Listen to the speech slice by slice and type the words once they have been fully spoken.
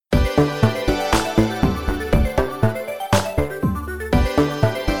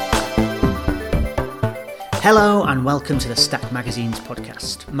Hello and welcome to the Stack Magazine's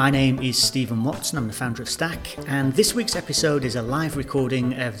podcast. My name is Stephen Watson, I'm the founder of Stack, and this week's episode is a live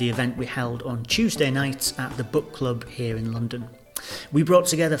recording of the event we held on Tuesday night at the Book Club here in London. We brought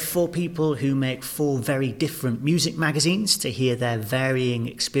together 4 people who make 4 very different music magazines to hear their varying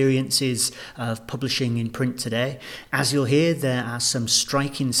experiences of publishing in print today. As you'll hear, there are some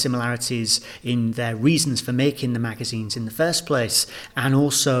striking similarities in their reasons for making the magazines in the first place, and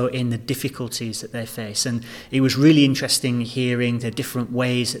also in the difficulties that they face. And it was really interesting hearing the different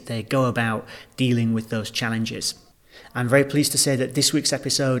ways that they go about dealing with those challenges. I'm very pleased to say that this week's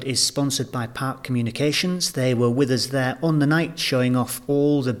episode is sponsored by Park Communications. They were with us there on the night showing off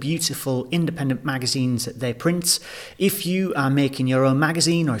all the beautiful independent magazines that they print. If you are making your own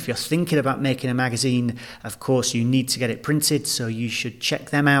magazine, or if you're thinking about making a magazine, of course you need to get it printed, so you should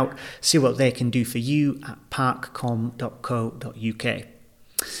check them out, see what they can do for you at parkcom.co.uk.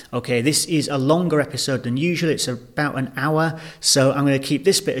 Okay, this is a longer episode than usual. It's about an hour, so I'm going to keep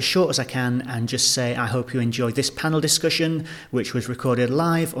this bit as short as I can and just say I hope you enjoyed this panel discussion, which was recorded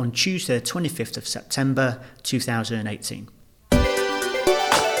live on Tuesday, 25th of September 2018.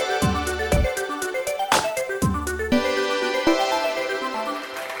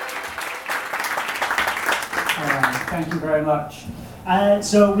 Thank you very much.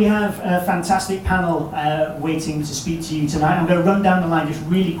 So we have a fantastic panel waiting to speak to you tonight. I'm going to run down the line just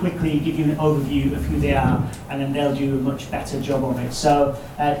really quickly, give you an overview of who they are, and then they'll do a much better job of it. So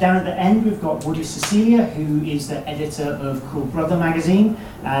down at the end we've got Woody Cecilia, who is the editor of Cool Brother magazine.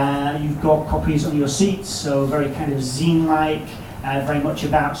 You've got copies on your seats, so very kind of zine-like, very much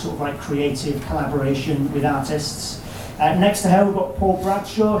about sort of like creative collaboration with artists. Next to her we've got Paul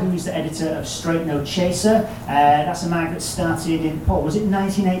Bradshaw, who is the editor of Straight No Chaser. That's a mag that started in, Paul, was it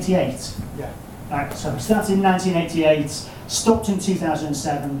 1988? Yeah. Right, so it started in 1988, stopped in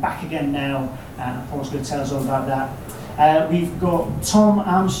 2007, back again now, and Paul's going to tell us all about that. We've got Tom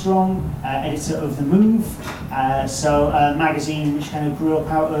Armstrong, editor of The Move, so a magazine which kind of grew up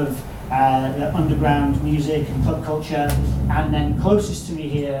out of the underground music and club culture. And then closest to me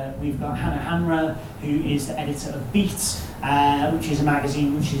here we've got Hannah Hanra, who is the editor of Beat, which is a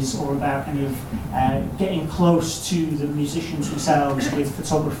magazine which is all about kind of getting close to the musicians themselves with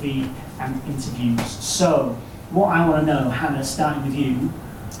photography and interviews. So what I want to know, Hannah, starting with you,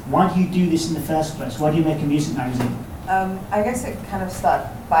 why do you do this in the first place? Why do you make a music magazine? I guess it kind of started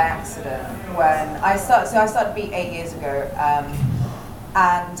by accident when I started Beat 8 years ago.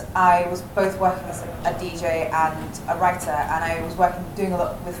 And I was both working as a DJ and a writer, and I was doing a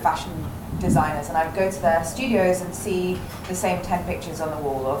lot with fashion designers, and I would go to their studios and see the same 10 pictures on the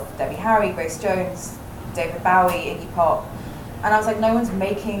wall of Debbie Harry, Grace Jones, David Bowie, Iggy Pop, and I was like, no one's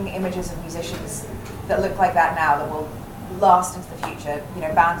making images of musicians that look like that now, that will last into the future. You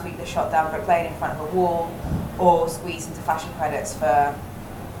know, bands we either shot down Brick Lane in front of a wall or squeezed into fashion credits for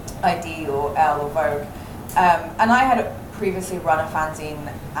ID or Elle or Vogue. And I had previously run a fanzine,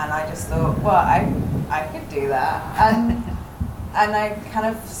 and I just thought, well, I could do that, and I kind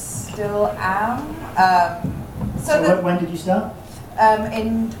of still am. So when did you start?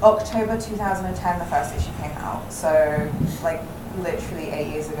 In October 2010, the first issue came out. So like literally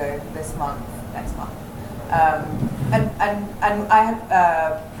 8 years ago. Next month. And I had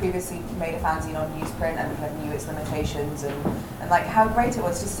previously made a fanzine on newsprint and kind of knew its limitations and like how great it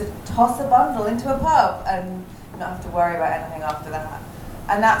was just to toss a bundle into a pub and not have to worry about anything after that.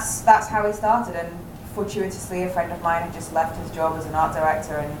 And that's how we started. And fortuitously, a friend of mine had just left his job as an art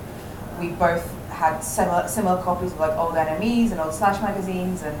director, and we both had similar copies of like old NMEs and old Slash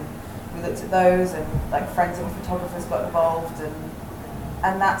magazines, and we looked at those, and like friends and photographers got involved,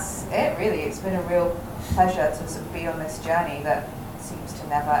 and that's it really. It's been a real pleasure to sort of be on this journey that seems to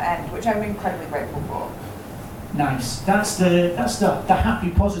never end, which I'm incredibly grateful for. Nice. That's the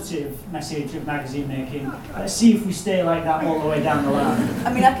happy, positive message of magazine making. Let's see if we stay like that all the way down the line.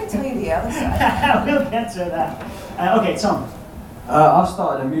 I mean, I can tell you the other side. We'll get to that. Okay, Tom. I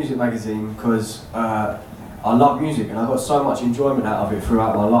started a music magazine because I love music, and I got so much enjoyment out of it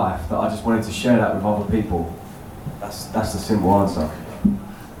throughout my life that I just wanted to share that with other people. That's the simple answer.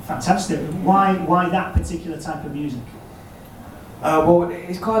 Fantastic. Why that particular type of music? Well,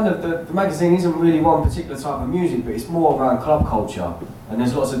 it's kind of, the magazine isn't really one particular type of music, but it's more around club culture. And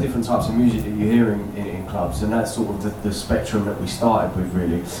there's lots of different types of music that you hear in clubs, and that's sort of the spectrum that we started with,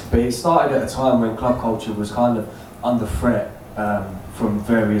 really. But it started at a time when club culture was kind of under threat from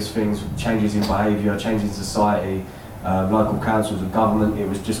various things, changes in behaviour, changes in society, local councils and government. It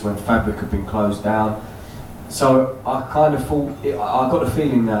was just when Fabric had been closed down. So I kind of thought, I got the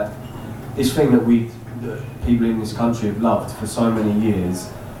feeling that this thing that people in this country have loved for so many years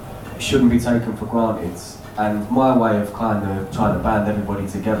shouldn't be taken for granted. And my way of kind of trying to band everybody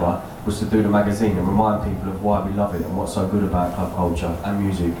together was to do the magazine and remind people of why we love it and what's so good about club culture and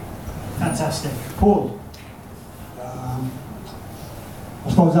music. Fantastic. Paul? I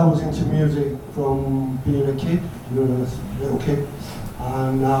suppose I was into music from being a kid, a little kid,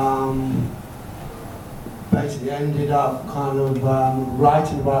 and basically ended up kind of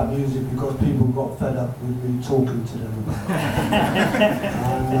writing about music because people got fed up with me talking to them about it.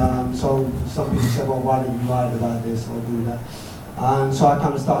 And so some people said, well, why don't you write about this or do that? And so I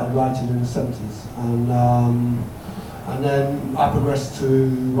kind of started writing in the 70s. And then I progressed to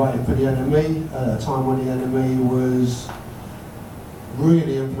writing for the NME at a time when the NME was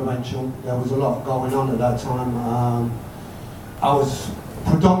really influential. There was a lot going on at that time. I was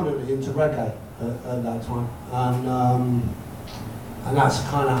predominantly into reggae at that time, and that's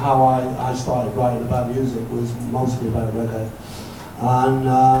kind of how I started writing about music, was mostly about reggae.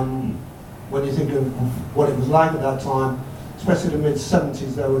 And when you think of what it was like at that time, especially the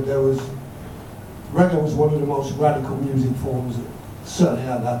mid-70s, reggae was one of the most radical music forms, certainly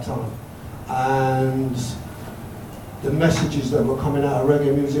at that time. And the messages that were coming out of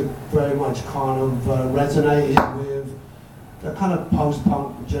reggae music very much kind of resonated with the kind of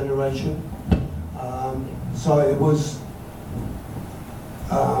post-punk generation. So it was,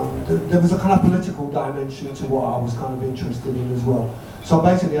 there was a kind of political dimension to what I was kind of interested in as well. So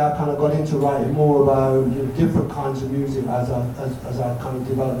basically I kind of got into writing more about different kinds of music as I kind of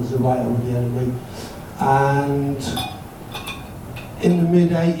developed as a writer with the NME. And in the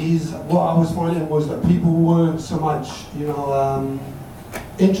mid-80s, what I was finding was that people weren't so much,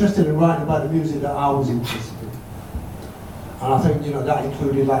 interested in writing about the music that I was interested in. And I think, that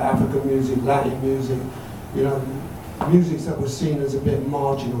included like African music, Latin music, music that was seen as a bit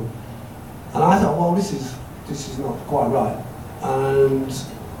marginal. And I thought, well, this is not quite right. And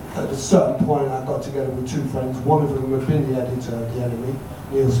at a certain point, I got together with two friends. One of them had been the editor of the NME,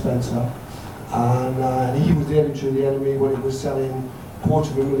 Neil Spencer. And he was the editor of the NME when it was selling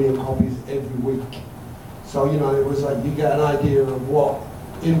 250,000 copies every week. So, it was like you get an idea of what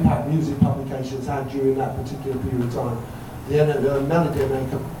impact music publications had during that particular period of time. The Melody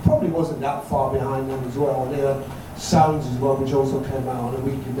Maker probably wasn't that far behind them as well. And they had Sounds as well, which also came out on a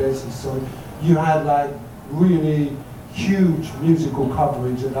weekly basis. So you had like really huge musical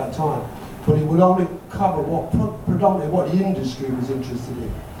coverage at that time. But it would only cover predominantly what the industry was interested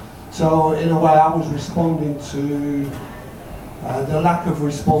in. So in a way, I was responding to the lack of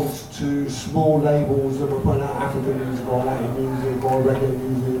response to small labels that were putting out African music or Latin music or reggae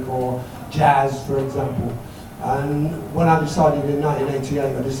music or jazz, for example. And when I decided in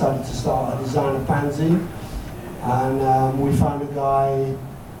 1988, I decided to start a designer fanzine. And we found a guy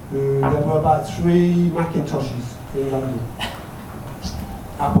who, there were about 3 Macintoshes in London,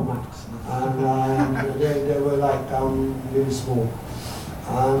 Apple Macs. And they were like really small.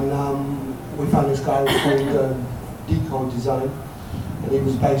 And we found this guy called Decode Design, and he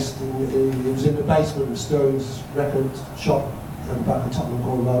was based he was in the basement of Stone's record shop at the back of Tottenham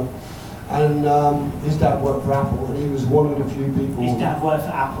Court Road. And his dad worked for Apple, and he was one of the few people. His dad worked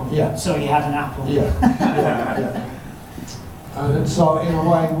for Apple? Yeah. So he had an Apple? Yeah. And so in a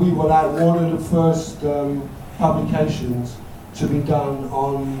way, we were like one of the first publications to be done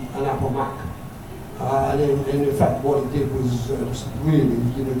on an Apple Mac. And in fact, what it did was really,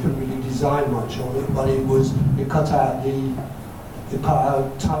 couldn't really design much on it, but it cut out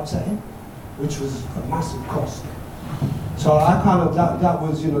typesetting, which was a massive cost. So I kind of, that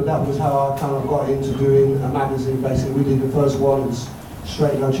was how I kind of got into doing a magazine. Basically, we did the first one. It was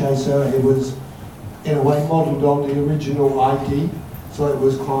Straight No Chaser. It was, in a way, modelled on the original ID, so it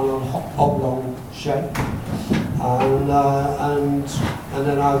was kind of oblong shape. And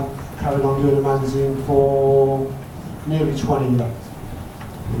then I carried on doing a magazine for nearly 20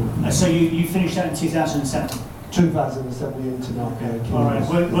 years. So you finished that in 2007? 2007, the internet. All right,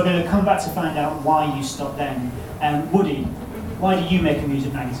 we're going to come back to find out why you stopped then. Woody, why did you make a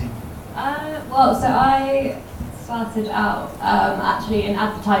music magazine? So I started out actually in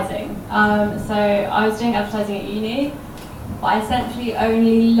advertising. So I was doing advertising at uni, but I essentially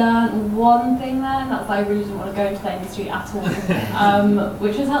only learned one thing there, and that's that I really didn't want to go into the industry at all,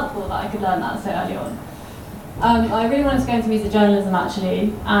 which was helpful that I could learn that so early on. I really wanted to go into music journalism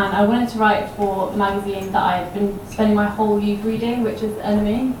actually, and I wanted to write for the magazine that I'd been spending my whole youth reading, which is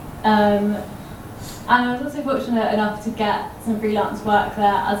NME. And I was also fortunate enough to get some freelance work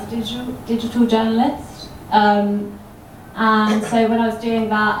there as a digital journalist. And so when I was doing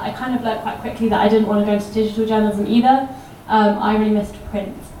that, I kind of learned quite quickly that I didn't want to go into digital journalism either. I really missed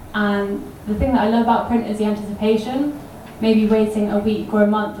print. And the thing that I love about print is the anticipation, maybe waiting a week or a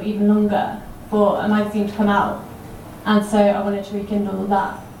month or even longer for a magazine to come out, and so I wanted to rekindle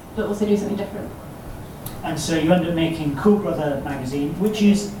that, but also do something different. And so you end up making Cool Brother magazine, which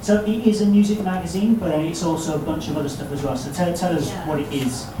is, so it is a music magazine, but then it's also a bunch of other stuff as well. So tell us what it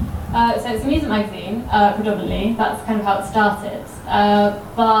is. So it's a music magazine, predominantly. That's kind of how it started.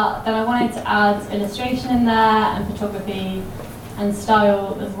 But then I wanted to add illustration in there, and photography, and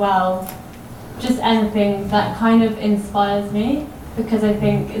style as well. Just anything that kind of inspires me, because I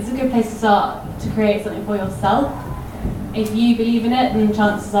think it's a good place to start to create something for yourself. If you believe in it, then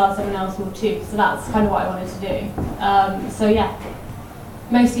chances are someone else will too. So that's kind of what I wanted to do. So yeah,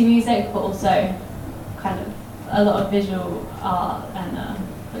 mostly music, but also kind of a lot of visual art and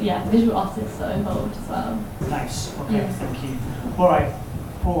visual artists are involved as well. Nice. Okay, thank you. All right,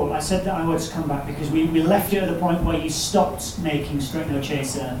 Paul. I said that I would come back because we left you at the point where you stopped making Straight No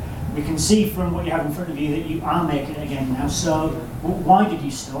Chaser. We can see from what you have in front of you that you are making it again now. So why did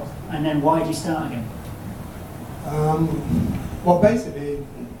you stop, and then why did you start again? Well, basically,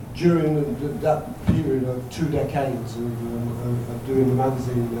 during that period of 2 decades of doing the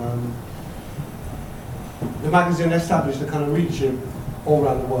magazine established a kind of readership all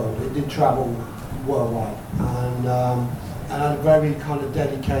around the world. It did travel worldwide, and had a very kind of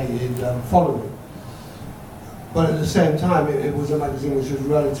dedicated following. But at the same time, it was a magazine which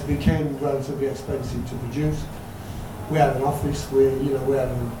became relatively expensive to produce. We had an office, we had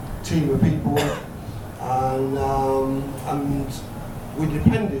a team of people. And we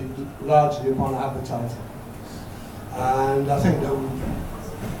depended largely upon advertising. And I think that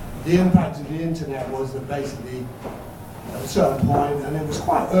the impact of the internet was that basically at a certain point, and it was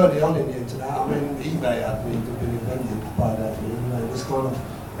quite early on in the internet, I mean eBay hadn't even been invented by that, it was kind of,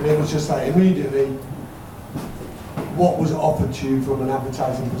 and it was just like immediately what was offered to you from an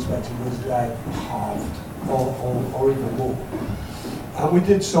advertising perspective was like halved or even more. And we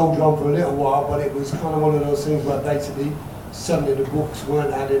did soldier on for a little while, but it was kind of one of those things where basically suddenly the books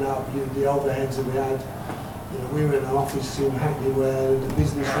weren't adding up, the overheads that we had. We were in an office in Hackney where the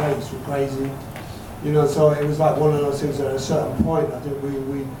business rates were crazy. So it was like one of those things that at a certain point, I think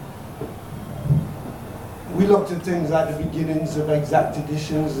we looked at things like the beginnings of exact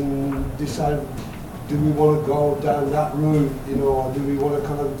editions and decided, do we want to go down that route, or do we want to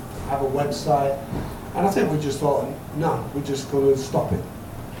kind of have a website? And I think we just thought, no, we're just going to stop it.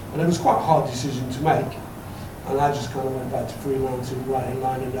 And it was quite a hard decision to make. And I just kind of went back to freelancing, writing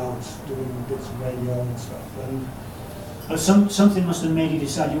liner notes, doing bits of radio and stuff. Something must have made you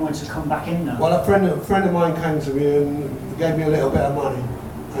decide you wanted to come back in now. Well, a friend of mine came to me and gave me a little bit of money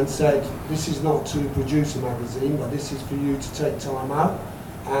and said, this is not to produce a magazine, but this is for you to take time out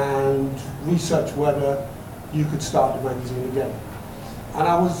and research whether you could start the magazine again. And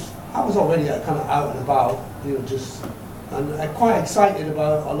I was already kind of out and about, and quite excited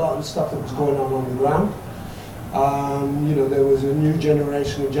about a lot of the stuff that was going on the ground. There was a new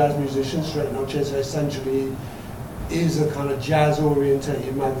generation of jazz musicians. Straight No Chaser essentially is a kind of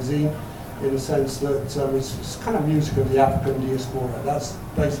jazz-orientated magazine in the sense that it's kind of music of the African diaspora. That's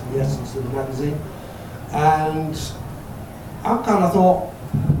basically the essence of the magazine. And I kind of thought,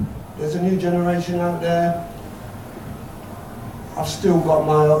 there's a new generation out there. I've still got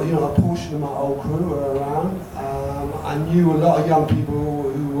a portion of my old crew are around. I knew a lot of young people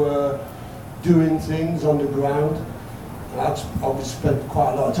who were doing things on the ground. And I'd obviously spent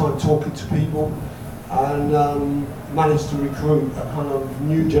quite a lot of time talking to people and managed to recruit a kind of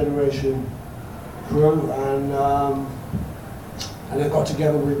new generation crew. And I got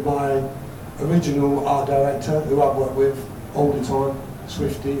together with my original art director, who I've worked with all the time,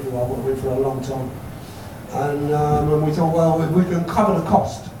 Swifty, who I've worked with for a long time. And we thought, well, if we can cover the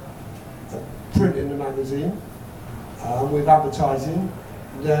cost of printing the magazine with advertising,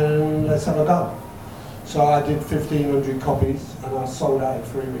 then let's have a go. So I did 1,500 copies and I sold out in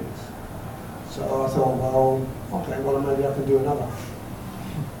 3 weeks. So I thought, well, okay, well maybe I can do another.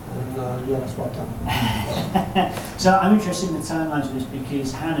 And that's what I've done. So I'm interested in the timelines of this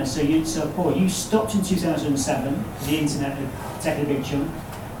because Hannah, so Paul, you stopped in 2007, the internet had taken a big chunk.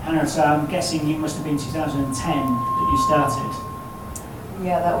 Hannah, so I'm guessing you must have been 2010 that you started.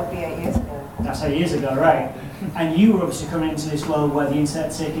 Yeah, that would be 8 years ago. That's 8 years ago, right. And you were obviously coming into this world where the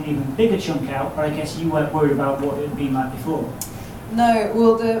internet had taken an even bigger chunk out, but I guess you weren't worried about what it had been like before. No,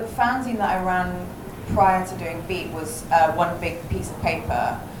 well the fanzine that I ran prior to doing Beat was one big piece of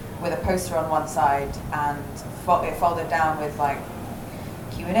paper with a poster on one side and it folded down with like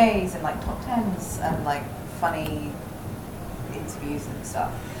Q&As and like top 10s and like funny interviews and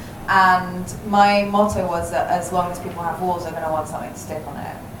stuff. And my motto was that as long as people have walls, they're going to want something to stick on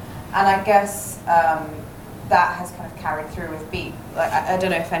it. And I guess that has kind of carried through with Beat. Like I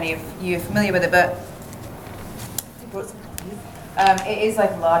don't know if any of you are familiar with it, but I brought some copies. It is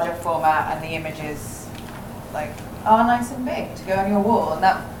like larger format, and the images like are nice and big to go on your wall. And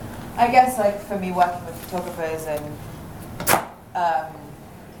that, I guess, like for me working with photographers and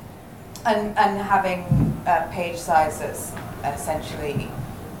having a page size that's essentially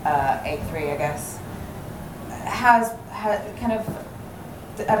A3, I guess, has kind of,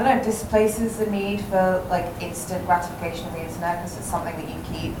 I don't know, displaces the need for like instant gratification of the internet, because it's something that you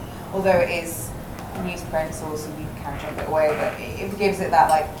keep, although it is newsprint, so also you can jump it away, but it gives it that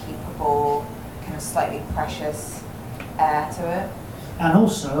like keepable, kind of slightly precious air to it. And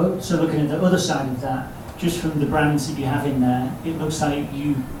also, so looking at the other side of that, just from the brands that you have in there, it looks like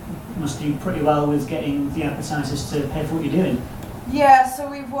you must do pretty well with getting the advertisers to pay for what you're doing. Yeah, so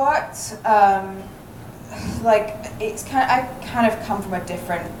we've worked, like it's I kind of come from a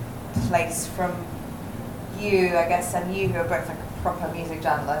different place from you, I guess, and you who are both like proper music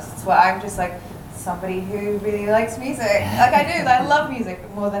journalists, where I'm just like somebody who really likes music. Like I do, I love music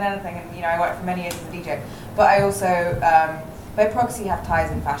more than anything, and you know I worked for many years as a DJ, but I also by proxy have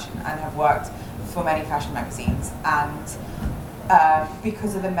ties in fashion and have worked for many fashion magazines, and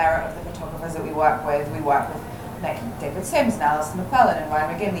because of the merit of the photographers that we work with like David Sims and Alison McClellan and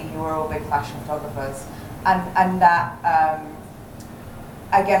Ryan McGinley, who are all big fashion photographers, and that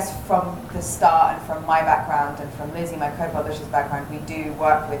I guess from the start and from my background and from Lizzie, my co-publisher's background, we do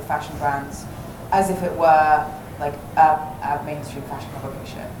work with fashion brands as if it were like a mainstream fashion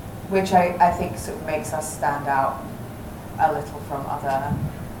publication, which I think sort of makes us stand out a little from other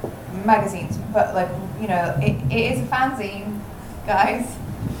magazines. But like, you know, it is a fanzine, guys,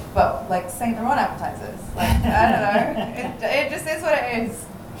 but like Saint Laurent advertisers. Like, I don't know, it just is what it is.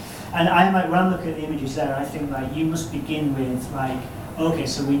 And I might, when I look at the images there, I think like you must begin with like, okay,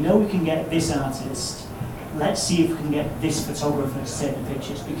 so we know we can get this artist, let's see if we can get this photographer to take the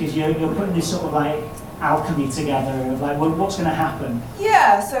pictures, because you're putting this sort of like alchemy together of like, well, what's going to happen?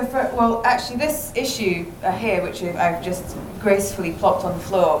 Yeah, so well, actually this issue here, which I've just gracefully plopped on the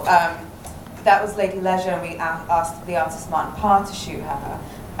floor, that was Lady Leisure, and we asked the artist Martin Parr to shoot her,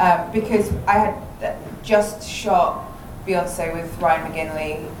 because I had just shot Beyonce with Ryan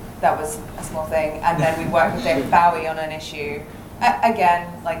McGinley. That was a small thing, and then we worked with David Bowie on an issue.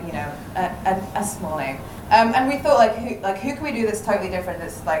 Again, like, you know, a small name. And we thought, who can we do that's totally different,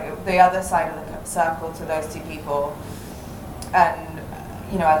 that's like the other side of the circle to those two people? And,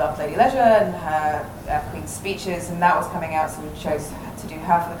 you know, I loved Lady Leisure and her Queen's speeches, and that was coming out, so we chose to do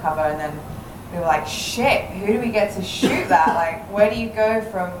her for the cover, and then we were like, shit, who do we get to shoot that? Like, where do you go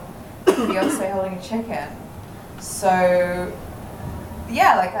from Beyonce holding a chicken? So,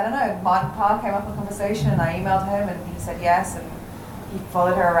 yeah, like, I don't know, Martin Parr came up with a conversation, and I emailed him, and he said yes, and he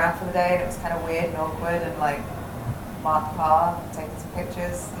followed her around for the day, and it was kind of weird and awkward, and like, Martin Parr taking some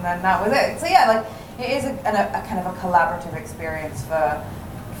pictures, and then that was it. So yeah, like, it is a kind of a collaborative experience for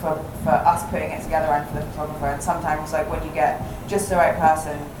us putting it together and for the photographer, and sometimes, like, when you get just the right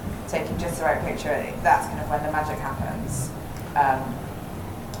person taking just the right picture, that's kind of when the magic happens.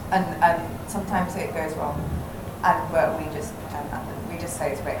 And sometimes it goes wrong, but we just pretend that we just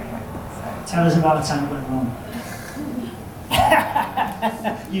say it's great anyway. So. Tell us about a time it went wrong.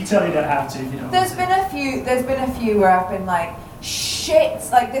 You totally don't have to if you don't. There's been a few where I've been like, shit,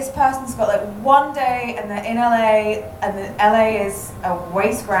 like this person's got like one day and they're in LA, and then LA is a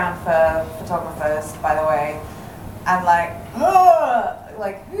waste ground for photographers, by the way, and like,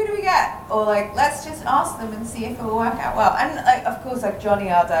 like, who do we get? Or like, let's just ask them and see if it will work out well. And like, of course, like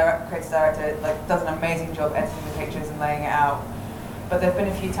Johnny, our creative director, like does an amazing job editing the pictures and laying it out. But there've been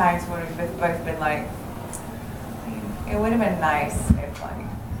a few times where we've both been like, it would have been nice if like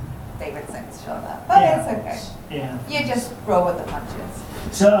David Sims shot that, but yeah, it's okay. Yeah. You just roll with the punches.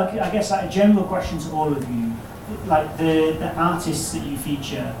 So I guess like a general question to all of you, like the artists that you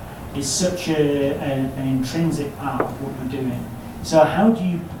feature is such an intrinsic part of what you're doing. So how do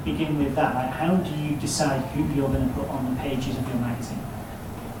you begin with that? Like, how do you decide who you're going to put on the pages of your magazine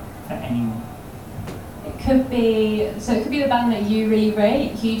for anyone? It could be the band that you really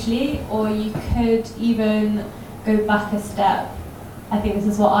rate hugely, or you could even go back a step. I think this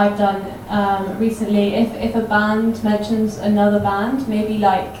is what I've done recently. If a band mentions another band, maybe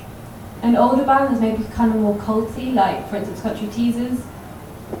like an older band that's maybe kind of more culty, like for instance Country Teasers,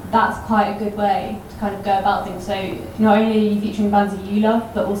 that's quite a good way to kind of go about things. So not only are you featuring bands that you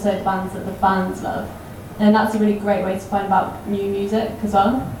love, but also the bands that the fans love. And that's a really great way to find out new music as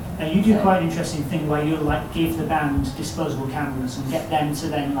well. Now you do quite an interesting thing where you'll like give the band disposable cameras and get them to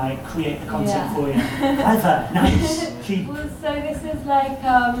then like create the content for you. Clever, nice, cheap. Well, so this is like,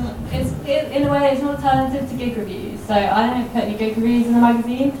 in a way it's an alternative to gig reviews. So I don't put any gig reviews in the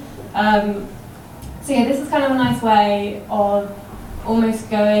magazine. So yeah, this is kind of a nice way of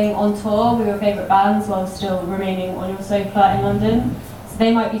almost going on tour with your favourite bands while still remaining on your sofa in London. So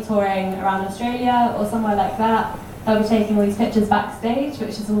they might be touring around Australia or somewhere like that. They'll be taking all these pictures backstage,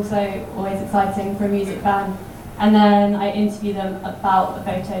 which is also always exciting for a music fan. And then I interview them about the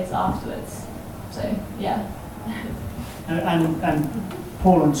photos afterwards. So, yeah. And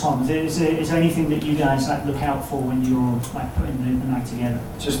Paul and Tom, is there anything that you guys like look out for when you're like putting the night together?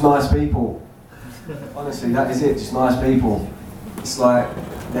 Just nice people. Honestly, that is it, just nice people. It's like,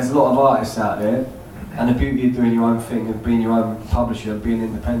 there's a lot of artists out there, and the beauty of doing your own thing and being your own publisher and being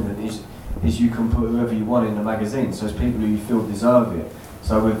independent is you can put whoever you want in the magazine, so it's people who you feel deserve it.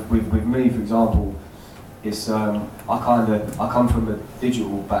 So with me, for example, it's I come from a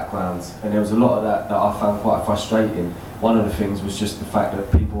digital background, and there was a lot of that I found quite frustrating. One of the things was just the fact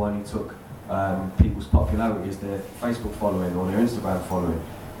that people only took people's popularity as their Facebook following or their Instagram following.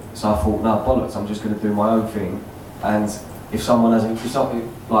 So I thought, no, bollocks, I'm just going to do my own thing. And if someone has,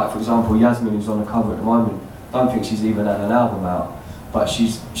 like for example, Yasmin, who's on the cover at the moment, don't think she's even had an album out, but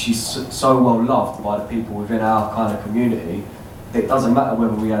she's so well loved by the people within our kind of community. It doesn't matter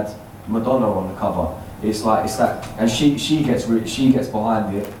whether we had Madonna on the cover. It's that, and she gets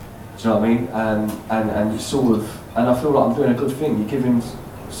behind it. Do you know what I mean? And sort of, and I feel like I'm doing a good thing. You're giving,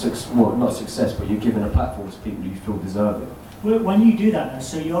 well, not success, but you're giving a platform to people you feel deserve it. When you do that,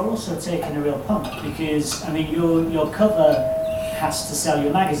 so you're also taking a real punt, because I mean your cover has to sell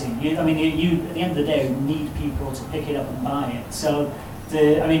your magazine. You at the end of the day need people to pick it up and buy it. So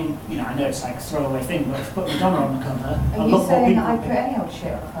I know it's like a throwaway thing, but if you put Madonna on the cover, are you saying I put any old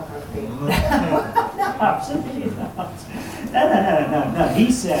shit on the cover of Beat? No, absolutely not. No.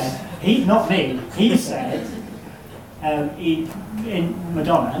 He said, not me. He said, in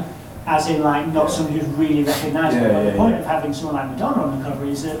Madonna. As in, like, not someone who's really recognisable. But the point of having someone like Madonna on the cover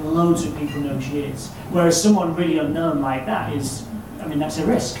is that loads of people know who she is. Whereas someone really unknown like that is, that's a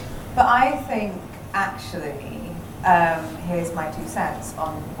risk. But I think, actually, here's my 2 cents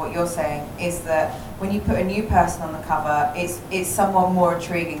on what you're saying, is that when you put a new person on the cover, it's someone more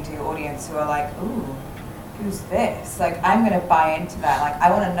intriguing to your audience who are like, ooh, who's this? Like, I'm going to buy into that. Like,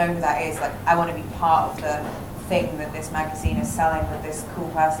 I want to know who that is. Like, I want to be part of the thing that this magazine is selling with this cool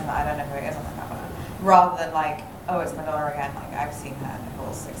person that I don't know who it is on the cover, rather than like, oh, it's Madonna again. Like, I've seen her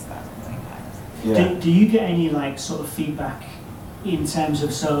Nicole 6,000 million times. Yeah. Do you get any like sort of feedback in terms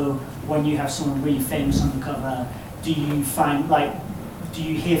of, so when you have someone really famous on the cover, do you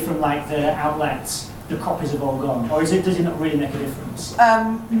hear from like the outlets the copies have all gone, or does it not really make a difference?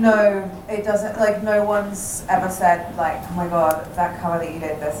 No, it doesn't. Like, no one's ever said like, oh my god, that cover that you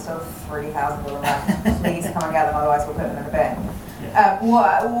did, there's still 3,000 of them left. Please come and get them, otherwise we'll put them in the bin. Yeah.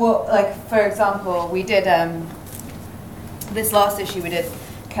 What like, for example, we did this last issue, we did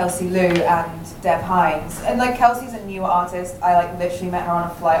Kelsey Lou and Deb Hines, and like, Kelsey's a newer artist. I like literally met her on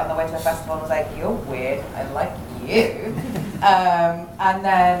a flight on the way to a festival and was like, you're weird, I like you. And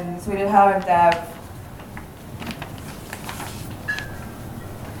then so we did her and Deb.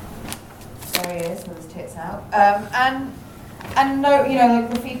 There he is with his tits out. And no, like,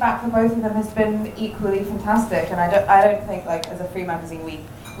 the feedback for both of them has been equally fantastic. And I don't think, like, as a free magazine,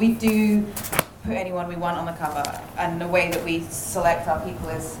 we do put anyone we want on the cover. And the way that we select our people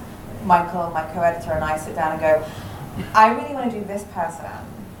is Michael, my co-editor, and I sit down and go, I really want to do this person.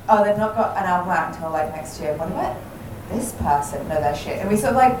 Oh, they've not got an album out until like next year. What about this person? No, their shit. And we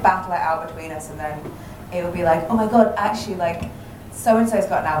sort of like battle it out between us, and then it'll be like, oh my god, actually, like, so-and-so's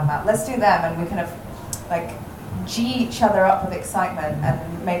got an album out, let's do them, and we kind of like G each other up with excitement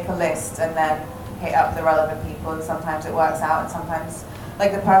and make a list and then hit up the relevant people, and sometimes it works out, and sometimes,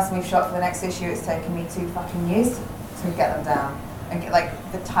 like the person we've shot for the next issue, it's taken me 2 fucking years to get them down, and get, like,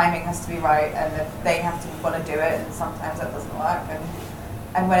 the timing has to be right, and they have to want to do it, and sometimes that doesn't work,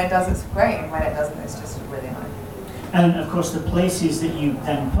 and when it does, it's great, and when it doesn't, it's just really annoying. And of course the places that you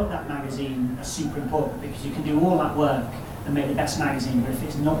then put that magazine are super important, because you can do all that work and make the best magazine, but if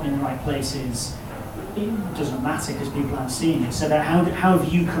it's not in the right places, it doesn't matter because people aren't seeing it. So how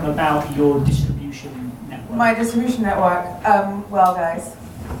have you come about your distribution network? My distribution network, well guys,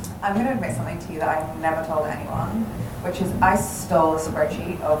 I'm going to admit something to you that I've never told anyone, which is I stole a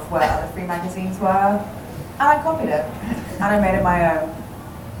spreadsheet of where other free magazines were, and I copied it, and I made it my own.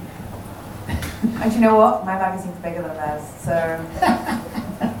 And you know what? My magazine's bigger than theirs, so...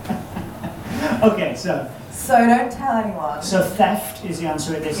 Okay, so don't tell anyone. So theft is the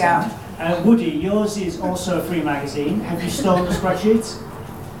answer at this Yeah. end. Woody, yours is also a free magazine. Have you stolen the spreadsheets?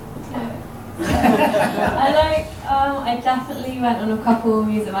 I definitely went on a couple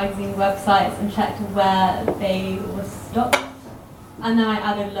music magazine websites and checked where they were stocked, and then I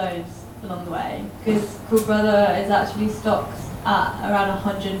added loads along the way, because Cool Brother is actually stocked at around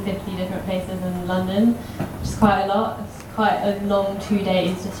 150 different places in London, which is quite a lot. It's quite a long 2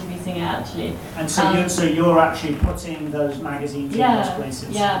 days distributing it actually. And so you're actually putting those magazines in those places?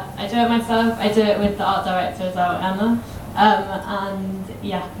 Yeah, I do it myself. I do it with the art director as well, Emma. And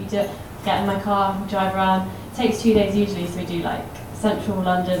yeah, we do it. Get in my car, drive around. It takes 2 days usually, so we do like central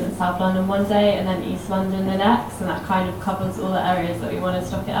London and South London one day, and then East London the next, and that kind of covers all the areas that we want to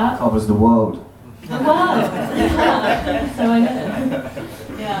stock it at. Covers the world. Oh, wow! Yeah. So I know.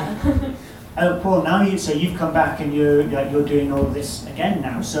 Yeah. Paul, now you've come back and you're doing all of this again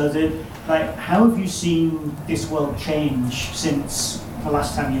now. So how have you seen this world change since the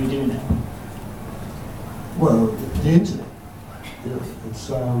last time you were doing it? Well, the internet. It's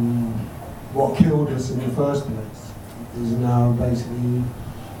what killed us in the first place is now basically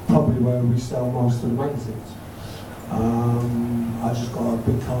probably where we sell most of the magazines. I just got a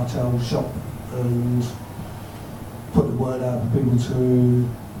big cartel shop and put the word out for people to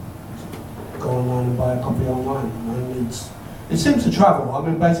go online and buy a copy online, and it seems to travel. I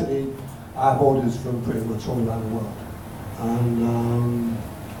mean, basically, I have orders from pretty much all around the world, and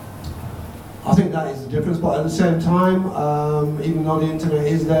I think that is the difference. But at the same time, even though the internet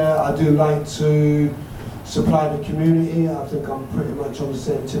is there, I do like to supply the community. I think I'm pretty much on the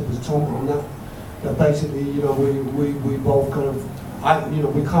same tip as Tom on that. That basically, we both kind of,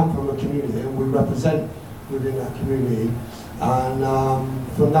 we come from a community and we represent within that community. And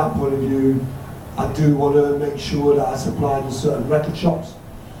from that point of view, I do want to make sure that I supply to certain record shops,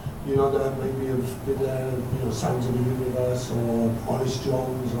 that maybe have been there, Sounds of the Universe or Honest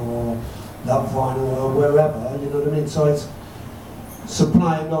Johns or Love Vinyl or wherever, you know what I mean? So it's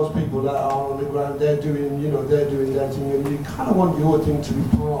supplying those people that are on the ground, they're doing their thing, and you kind of want your thing to be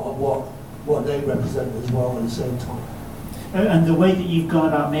part of what they represent as well at the same time. And the way that you've gone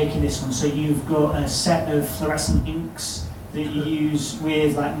about making this one, so you've got a set of fluorescent inks that you use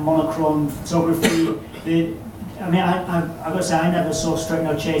with like monochrome photography. I've got to say, I never saw Straight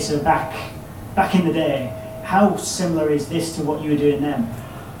No Chaser back in the day. How similar is this to what you were doing then?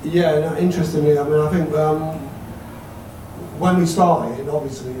 Yeah, no, interestingly, I mean, I think when we started,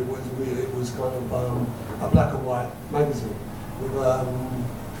 obviously it was kind of a black and white magazine with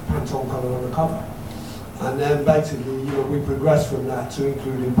Pantone colour on the cover, and then basically, we progressed from that to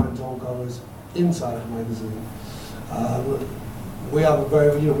including Pantone colours inside the magazine. We have a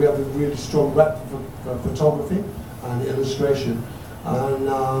really strong rep for photography and illustration, and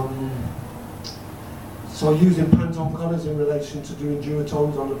so using Pantone colours in relation to doing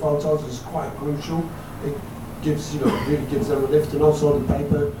duotones on the photos is quite crucial. It gives, really gives them a lift, and also the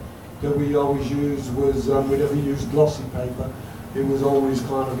paper that we always used was, we never used glossy paper. It was always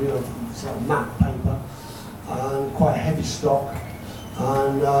kind of, sort of matte paper and quite heavy stock.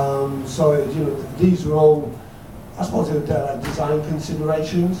 And so, these were all, I suppose they're like design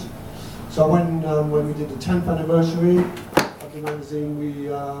considerations. So when we did the 10th anniversary of the magazine,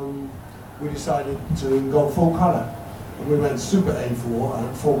 we decided to go full colour. And we went super A4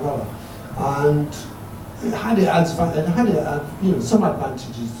 and full colour. And it had some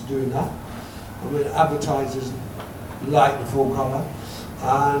advantages to doing that. I mean, advertisers like the full colour.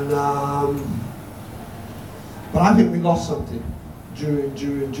 And but I think we lost something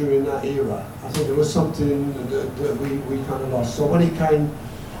during that era. I think there was something that we kind of lost. So when it came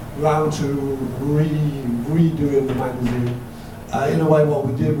round to redoing the magazine, in a way what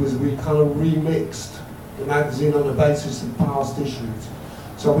we did was we kind of remixed the magazine on the basis of past issues.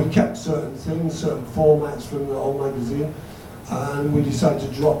 So we kept certain things, certain formats from the old magazine, and we decided to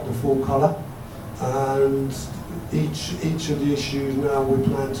drop the full colour. And each of the issues now we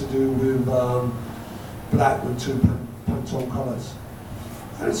plan to do with black with two Pantone colours.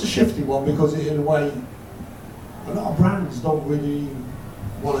 And it's a shifty one because in a way, a lot of brands don't really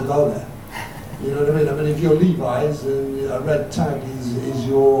want to go there. You know what I mean? I mean, if you're Levi's and a red tag is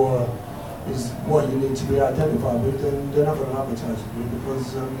what you need to be identified with, then they're not going to advertise with you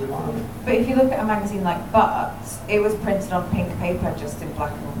because you don't have it. But if you look at a magazine like Butt, it was printed on pink paper, just in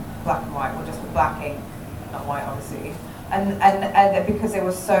black and white, or just with black ink, not white, obviously. And because it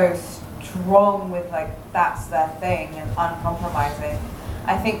was so strong with like that's their thing and uncompromising,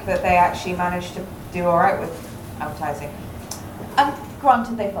 I think that they actually managed to do all right with advertising. And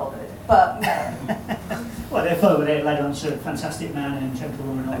granted, they folded, but well, they folded. It led on to Fantastic Man and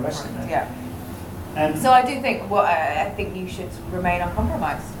Gentlewoman and all the rest of it. Yeah. So I do think I think you should remain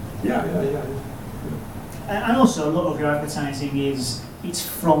uncompromised. Yeah. And also, a lot of your advertising it's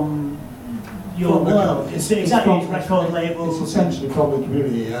from your world. It's record labels. It's essentially from the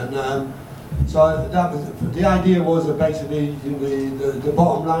community, and so that was the idea. Was that basically the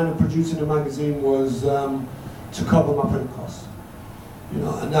bottom line of producing a magazine was to cover my print costs.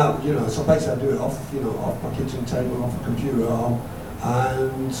 And now so basically I do it off my kitchen table, off a computer at home,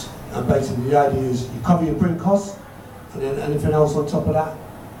 and basically the idea is you cover your print costs, and then anything else on top of that,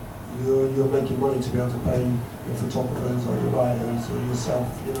 you're making money to be able to pay your photographers or your writers or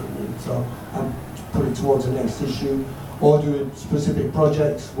yourself. You know what I mean? So I'm putting towards the next issue, or doing specific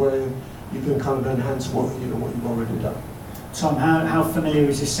projects where you can kind of enhance what you've already done. Tom, how familiar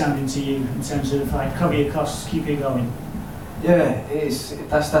is this sounding to you in terms of like cover your costs, keep it going? Yeah,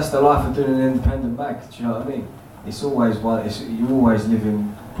 that's the life of doing an independent mag. Do you know what I mean? It's always you're always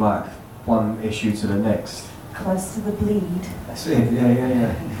living like one issue to the next. Close to the bleed. That's it.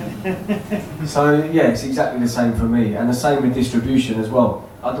 Yeah. So yeah, it's exactly the same for me, and the same with distribution as well.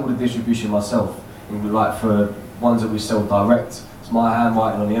 I do all the distribution myself, like for ones that we sell direct. It's my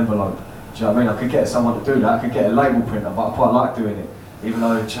handwriting on the envelope. Do you know what I mean? I could get someone to do that. I could get a label printer, but I quite like doing it, even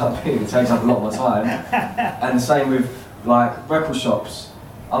though do you know what I mean? It takes up a lot of my time. And the same with like record shops.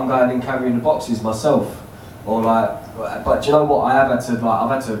 I'm going in carrying the boxes myself, or like. But do you know what? I've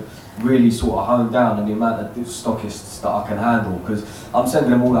had to really sort of hone down on the amount of stockists that I can handle, because I'm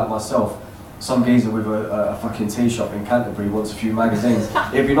sending them all out myself. Some geezer with a fucking tea shop in Canterbury wants a few magazines.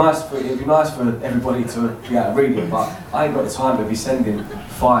 It'd be nice for everybody to be able to read it, but I ain't got the time to be sending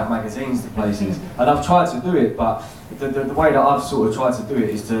 5 magazines to places. And I've tried to do it, but the way that I've sort of tried to do it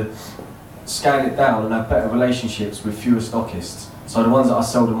is to scale it down and have better relationships with fewer stockists. So the ones that I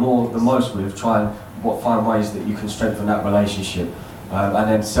sell the most with, try and find ways that you can strengthen that relationship, and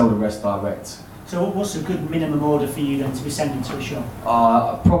then sell the rest direct. So what's a good minimum order for you then to be sending to a shop?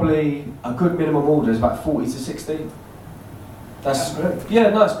 Probably a good minimum order is about 40 to 60. That's good. Yeah,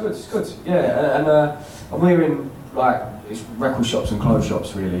 no, it's good. Yeah, and we're in like it's record shops and clothes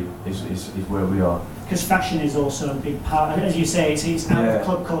shops really is where we are. Because fashion is also a big part. As you say, it's out of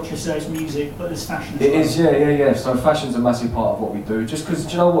club culture, so it's music, but there's fashion as well. It is, yeah. So fashion's a massive part of what we do. Just because,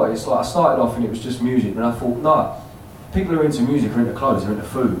 do you know what? It's like I started off and it was just music, and I thought, no, people who are into music are into clothes, they're into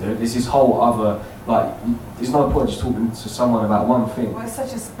food. There's this whole other, like, there's no point just talking to someone about one thing. Well, it's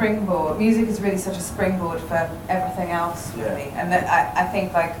such a springboard. Music is really such a springboard for everything else, really. And that I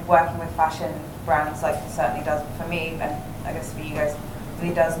think like working with fashion brands, like it certainly does for me, and I guess for you guys,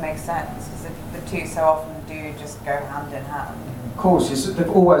 really does make sense, because the two so often do just go hand in hand. Of course, they've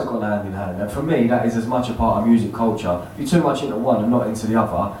always gone hand in hand, and for me that is as much a part of music culture. If you're too much into one and not into the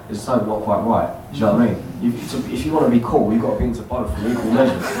other, there's something not quite right. Do you know what I mean? If you want to be cool, you've got to be into both in equal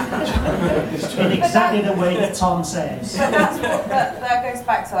measures. In exactly the way that Tom says. But that goes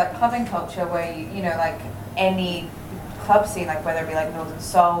back to like clubbing culture, where you know, like any club scene, like whether it be like Northern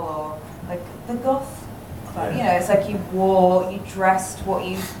Soul or like the goth club, you know, it's like you dressed what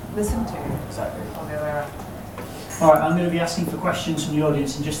you listened to. Exactly. Or the other way around. All right, I'm going to be asking for questions from the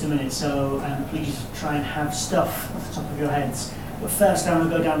audience in just a minute, so please try and have stuff off the top of your heads. But first, I want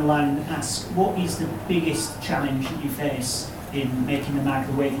to go down the line and ask, what is the biggest challenge that you face in making the mag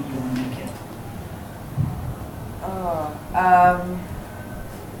the way that you want to make it?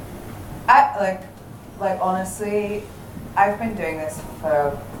 Like honestly, I've been doing this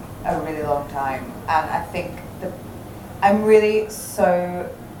for a really long time, and I think I'm really so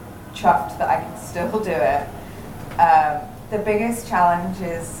chuffed that I can still do it. The biggest challenge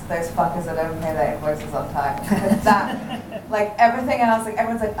is those fuckers that don't pay their invoices on time. Because that, like everything else, like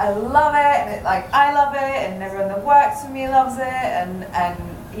everyone's like, I love it, and I love it, and everyone that works for me loves it, and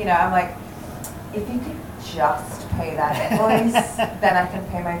you know, I'm like, if you could just pay that invoice, then I can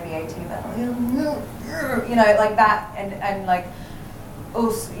pay my VAT. Then, you know, like that, and like,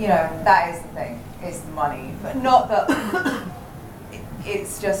 also, you know, that is the thing, is the money, but not that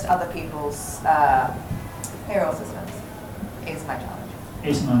it's just other people's payroll systems. Is my challenge.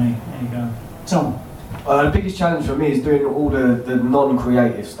 It's money. There you go. Tom. The biggest challenge for me is doing all the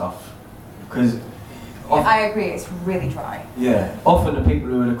non-creative stuff, because I agree, it's really dry. Yeah, often the people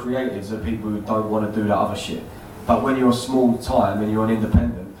who are the creatives are people who don't want to do that other shit. But when you're small time and you're an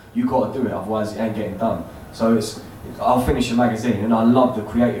independent, you got to do it, otherwise it ain't getting done. So I'll finish a magazine and I love the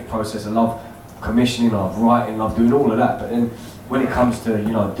creative process. I love commissioning, I love writing, I love doing all of that. But then when it comes to,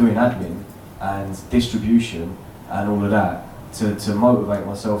 you know, doing admin and distribution and all of that, to motivate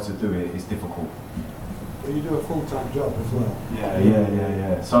myself to do it is difficult. Well, you do a full-time job as well.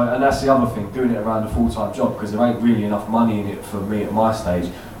 Yeah. So, and that's the other thing, doing it around a full-time job, because there ain't really enough money in it for me at my stage.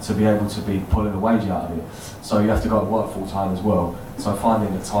 to be able to be pulling a wage out of it. So you have to go and work full time as well. So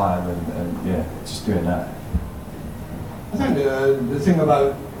finding the time and yeah, just doing that. I think the thing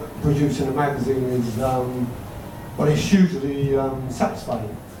about producing a magazine is, well, it's hugely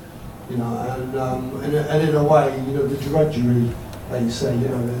satisfying, you know, and in a way, you know, the drudgery, like you say, you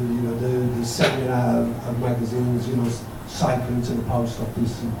know, the sending out of magazines, you know, cycling to the post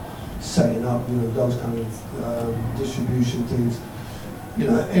office and setting up, you know, those kind of distribution things. You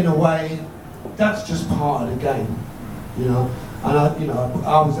know, in a way, that's just part of the game, you know. And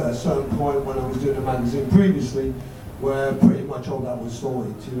I was at a certain point when I was doing the magazine previously, where pretty much all that was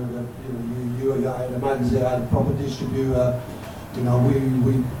sorted. You know, you had a magazine, I had a proper distributor. You know, we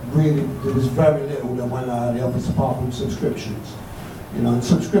really, there was very little that went out of the office apart from subscriptions. You know, and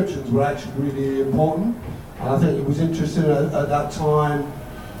subscriptions were actually really important. And I think it was interesting at that time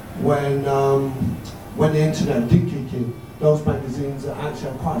when the internet did kick in. Those magazines that actually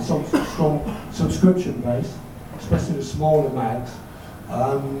had quite some strong subscription base, especially the smaller mags,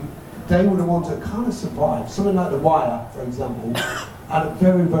 they were the ones that kind of survived. Something like The Wire, for example, had a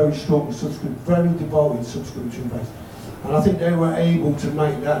very, very strong, very devoted subscription base. And I think they were able to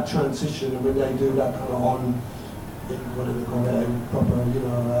make that transition, and when they do that kind of on, what do they call it, proper, you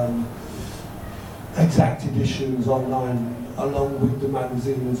know, exact editions online, along with the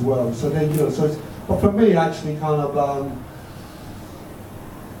magazine as well. So they, you know, so it's, but for me, actually, kind of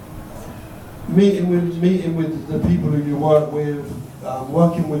meeting with the people who you work with,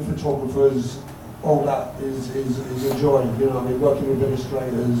 working with photographers, all that is a joy. You know, I mean, working with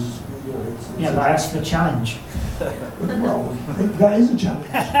illustrators, you know, it's yeah, that's the challenge. Well, that is a challenge.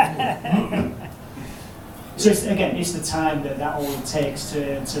 So it's the time that all takes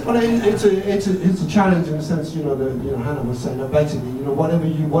to. Well, it's a challenge in the sense, you know, that, you know, Hannah was saying that basically, you know, whatever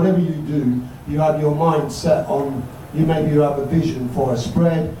you do, you have your mind set on. You have a vision for a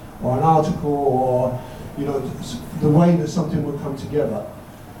spread or an article, or, you know, the way that something will come together.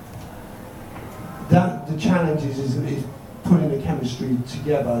 That the challenge is putting the chemistry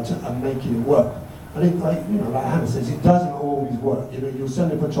together and making it work. I think, like, you know, like Hannah says, it doesn't always work. You know, you'll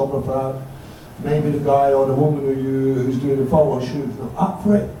send a photographer out. Maybe the guy or the woman who's doing the photo shoot is not up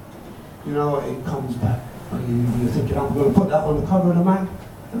for it. You know, it comes back. And you're thinking, I'm going to put that on the cover of the mag.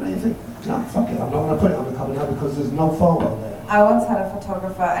 And then you think, no, fuck it, I'm not going to put it on the cover now because there's no photo there. I once had a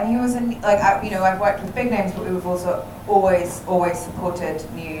photographer, and he was in, like, you know, I've worked with big names, but we've also always supported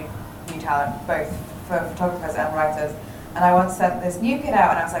new talent, both for photographers and writers. And I once sent this new kid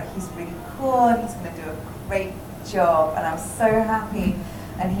out, and I was like, he's really cool, and he's going to do a great job, and I was so happy.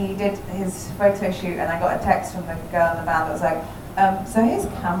 And he did his photo shoot, and I got a text from the girl in the band that was like, so his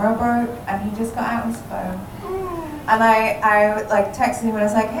camera broke, and he just got out his phone. And I like texted him, and I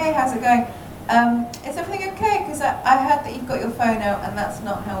was like, hey, how's it going? Is everything okay? Because I heard that you've got your phone out, and that's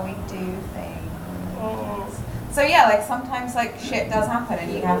not how we do things. So yeah, like sometimes like shit does happen,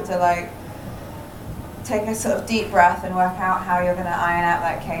 and you have to like take a sort of deep breath and work out how you're going to iron out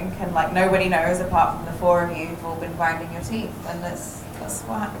that kink. And like nobody knows apart from the four of you who've all been grinding your teeth, and that's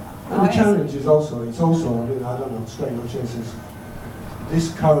what happened. And the challenge is also, I don't know, Straight No Chaser,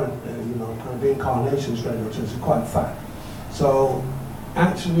 this current, you know, kind of the incarnation of Straight No Chaser is quite fat. So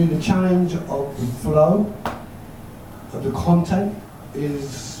actually the challenge of the flow, of the content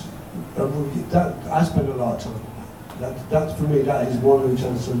is, that I spend a lot of time on that. That for me, that is one of the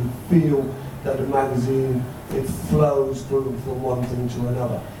challenges. So you feel that the magazine, it flows through from one thing to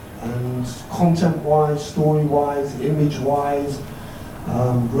another. And content-wise, story-wise, image-wise,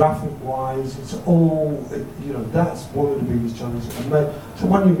 graphic-wise, it's all, you know, that's one of the biggest challenges. So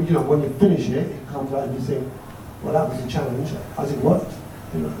when you finish it, it comes out and you think, well, that was a challenge. Has it worked?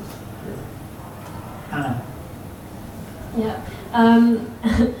 You know. Anna. Yeah.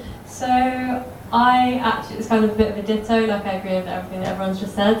 So I actually, it's kind of a bit of a ditto. Like, I agree with everything that everyone's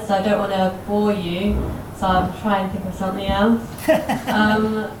just said. So I don't want to bore you. So I'll try and think of something else.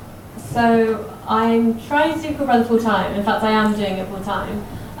 So I'm trying to do Cool Brother full time. In fact, I am doing it full time.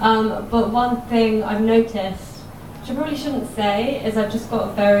 But one thing I've noticed, which I probably shouldn't say, is I've just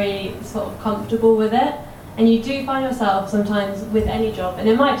got very sort of comfortable with it. And you do find yourself sometimes with any job, and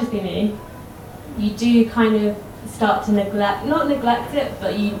it might just be me, you do kind of start to not neglect it,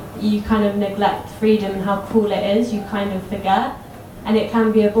 but you kind of neglect freedom and how cool it is. You kind of forget. And it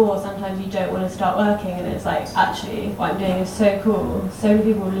can be a bore. Sometimes you don't want to start working, and it's like, actually, what I'm doing is so cool. So many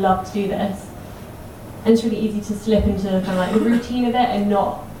people would love to do this. And it's really easy to slip into kind of like the routine of it and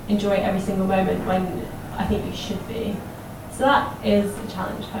not enjoy every single moment when I think you should be. So that is a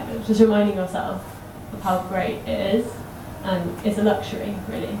challenge, kind of, just reminding yourself of how great it is, and it's a luxury,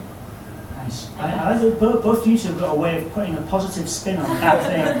 really. Nice. Both of you two have got a way of putting a positive spin on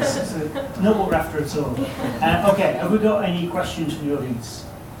bad things. So not what we're after at all. Okay, have we got any questions from the audience?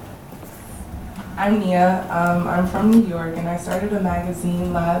 I'm Nia. I'm from New York, and I started a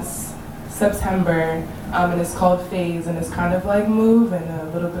magazine last September, and it's called Phase, and it's kind of like Move and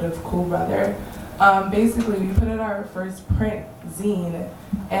a little bit of Cool Brother. Basically, we put out our first print zine,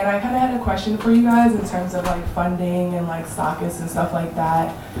 and I kind of had a question for you guys in terms of like funding and like stockists and stuff like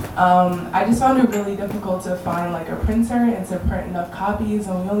that. I just found it really difficult to find like a printer and to print enough copies,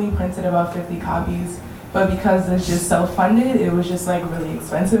 and we only printed about 50 copies, but because it's just self-funded, it was just like really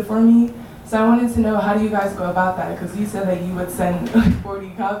expensive for me. So I wanted to know, how do you guys go about that? Because you said that you would send like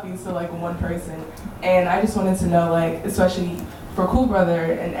 40 copies to like one person, and I just wanted to know, like, especially for Cool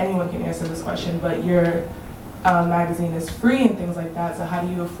Brother, and anyone can answer this question, but your magazine is free and things like that, so how do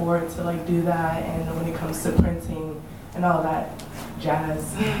you afford to like do that, and when it comes to printing and all that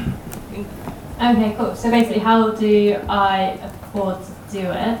jazz? Okay, cool. So basically, how do I afford to do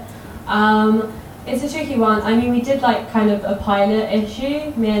it? It's a tricky one. I mean, we did like kind of a pilot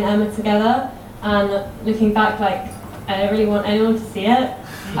issue, me and Emma together, and looking back, like, I don't really want anyone to see it.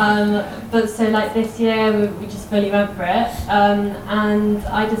 But so like this year, we just fully went for it. And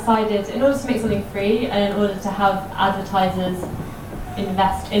I decided, in order to make something free, and in order to have advertisers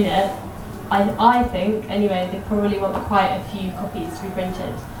invest in it, I think, anyway, they probably want quite a few copies to be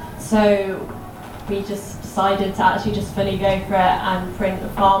printed. So we just decided to actually just fully go for it and print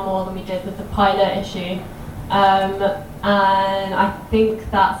far more than we did with the pilot issue. And I think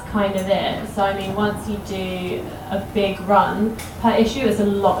that's kind of it. So I mean, once you do a big run per issue, it's a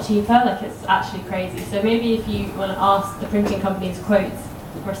lot cheaper, like it's actually crazy. So maybe if you want to ask the printing companies quotes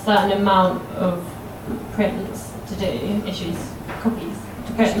for a certain amount of prints to do, copies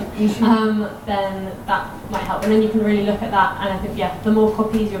to print, then that might help. And then you can really look at that, and I think, yeah, the more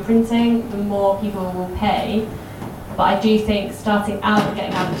copies you're printing, the more people will pay. But I do think starting out and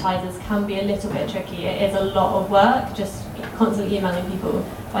getting advertisers can be a little bit tricky. It is a lot of work, just constantly emailing people.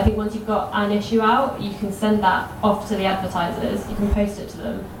 But I think once you've got an issue out, you can send that off to the advertisers, you can post it to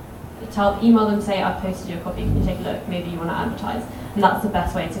them, email them, say, I've posted you a copy, can you take a look, maybe you want to advertise. And that's the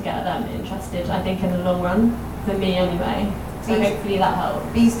best way to get them interested, I think, in the long run, for me anyway. So hopefully that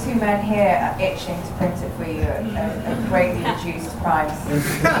helps. These two men here are itching to print it for you at a greatly reduced price.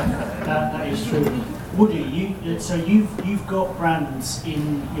 That is true. Woody, you've got brands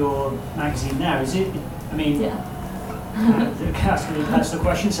in your magazine now, is it? I mean, yeah. That's the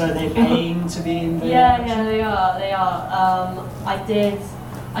question. So are they paying to be in the? Yeah, they are.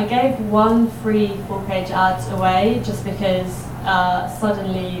 I gave one free full-page ad away just because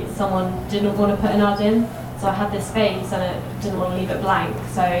suddenly someone didn't want to put an ad in. So I had this space and I didn't want to leave it blank.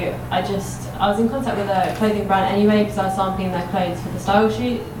 So I was in contact with a clothing brand anyway because I was sampling their clothes for the style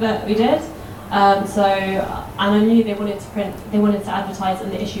shoot that we did. And I knew they wanted to advertise in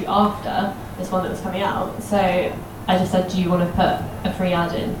the issue after this one that was coming out. So I just said, do you want to put a free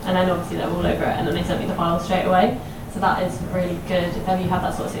ad in? And then obviously they were all over it, and then they sent me the file straight away. So that is really good if ever you have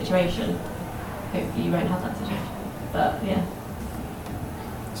that sort of situation. Hopefully you won't have that situation, but yeah.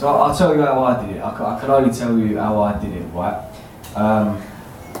 So I'll tell you how I did it. I can only tell you how I did it, right? And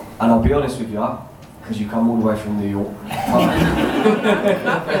I'll be honest with you, because you come all the way from New York.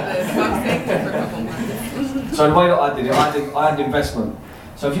 So the way that I did it, I had investment.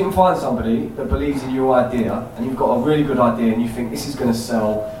 So if you can find somebody that believes in your idea, and you've got a really good idea, and you think this is going to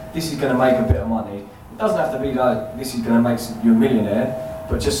sell, this is going to make a bit of money, it doesn't have to be like this is going to make you a millionaire,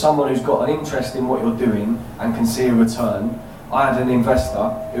 but just someone who's got an interest in what you're doing and can see a return. I had an investor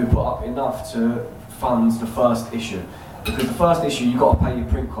who put up enough to fund the first issue. Because the first issue, you've got to pay your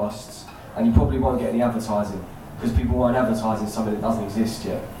print costs, and you probably won't get any advertising, because people won't advertise in something that doesn't exist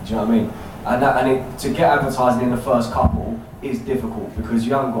yet. Do you know what I mean? And to get advertising in the first couple is difficult, because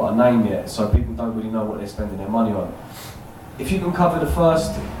you haven't got a name yet, so people don't really know what they're spending their money on. If you can cover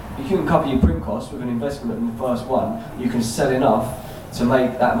your print costs with an investment in the first one, you can sell enough to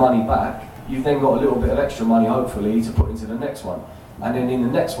make that money back. You've then got a little bit of extra money, hopefully, to put into the next one. And then in the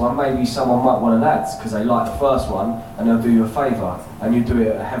next one, maybe someone might want an ad because they like the first one, and they'll do you a favour, and you do it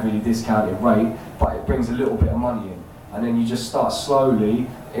at a heavily discounted rate, but it brings a little bit of money in. And then you just start slowly.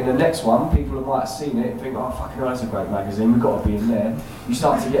 In the next one, people might have seen it and think, oh, fucking hell, that's a great magazine, we've got to be in there. You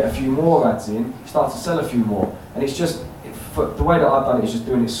start to get a few more ads in, you start to sell a few more. And it's just, the way that I've done it is just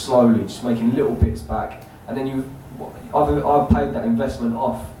doing it slowly, just making little bits back. And then I've paid that investment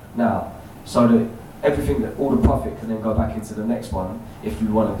off now, so that everything, all the profit can then go back into the next one, if you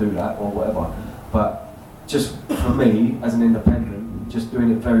want to do that or whatever. But just for me, as an independent, just doing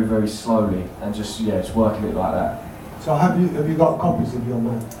it very, very slowly and just working it like that. So have you got copies of your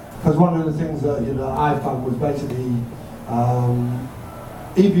man? Because one of the things that I found was basically,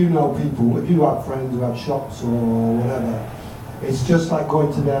 if you know people, if you have friends who have shops or whatever, it's just like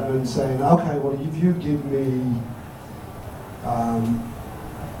going to them and saying, okay, well, if you give me,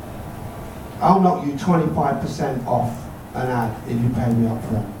 I'll knock you 25% off an ad if you pay me up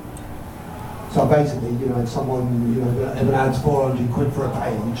front. So basically, if someone, if an ad's 400 quid for a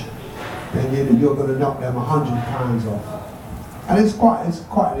page, then you're going to knock them £100 off. And it's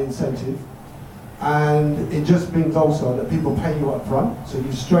quite an incentive. And it just means also that people pay you up front, so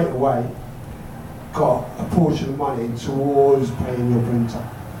you straight away got a portion of money towards paying your printer.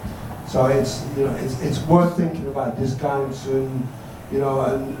 So it's worth thinking about discounts and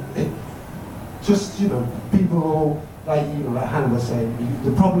it just people like Hannah was saying.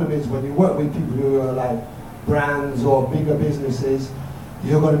 The problem is when you work with people who are like brands or bigger businesses,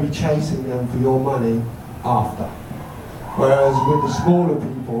 you're going to be chasing them for your money after. Whereas with the smaller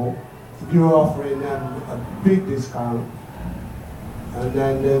people, if you're offering them a big discount, and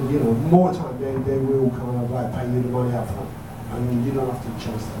then more time they will kind of like pay you the money up front, and you don't have to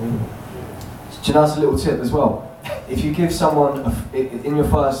chase them. Do you know, that's a little tip as well. If you give someone in your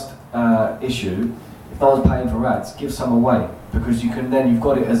first issue, if no one's paying for ads, give some away, because you've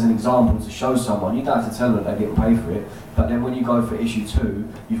got it as an example to show someone. You don't have to tell them that they're getting paid for it, but then when you go for issue 2,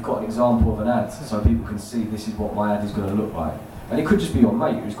 you've got an example of an ad, so people can see this is what my ad is going to look like. And it could just be your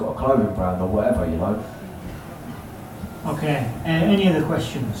mate who's got a clothing brand or whatever, Okay, any other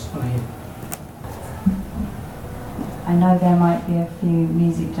questions? I know there might be a few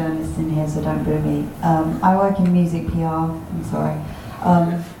music journalists in here, so don't boo me. I work in music PR, I'm sorry.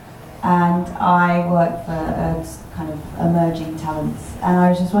 And I work for kind of emerging talents. And I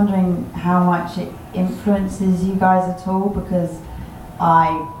was just wondering how much it influences you guys at all, because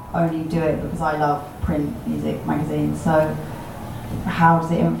I only do it because I love print music magazines. So how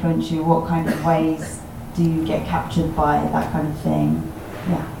does it influence you? What kind of ways do you get captured by that kind of thing?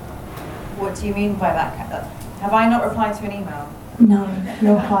 Yeah. What do you mean by that? Have I not replied to an email? No,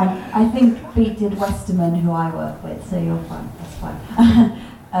 you're fine. I think Beat did Westerman, who I work with, so you're fine. That's fine.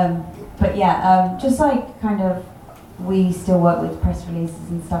 But yeah, just like kind of, we still work with press releases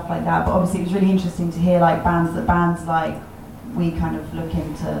and stuff like that. But obviously, it was really interesting to hear like bands like we kind of look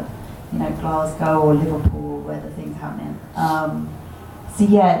into, Glasgow or Liverpool, where the thing's happening. So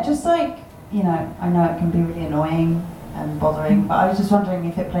yeah, just like, I know it can be really annoying and bothering, but I was just wondering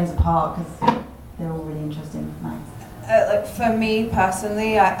if it plays a part, because they're all really interesting. Nice. Like for me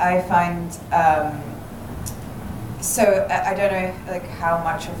personally, I find so I don't know like how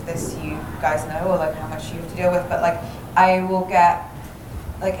much of this you guys know or like how much you have to deal with, but like I will get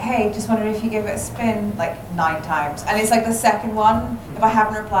like, hey, just wondered if you give it a spin like 9 times, and it's like the second one, if I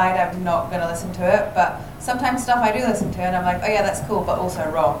haven't replied, I'm not going to listen to it. But sometimes stuff I do listen to and I'm like, oh yeah, that's cool, but also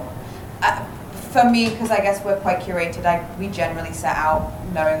wrong. For me, because I guess we're quite curated, we generally set out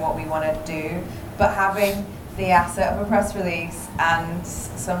knowing what we want to do, but having the asset of a press release and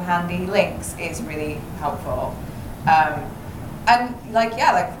some handy links is really helpful. And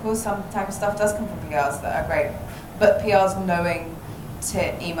of course sometimes stuff does come from PRs that are great, but PRs knowing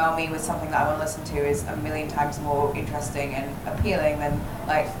to email me with something that I want to listen to is a million times more interesting and appealing than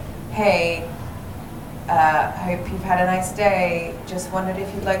like, hey, hope you've had a nice day, just wondered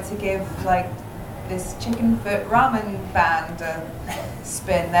if you'd like to give like this chicken foot ramen band a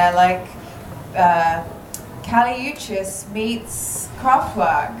spin. They're like Kali Uchis meets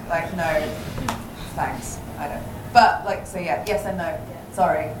Kraftwerk. Like, no, thanks, I don't. But like, so yeah, yes and no.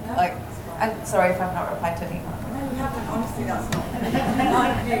 Sorry, and sorry if I've not replied to an email. No, you haven't. Honestly, that's not.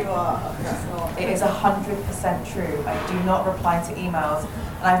 Like you are. That's not. It is 100% true. I do not reply to emails,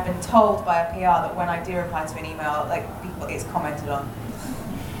 and I've been told by a PR that when I do reply to an email, like it's commented on.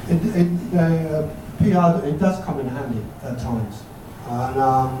 PR, it does come in handy at times. And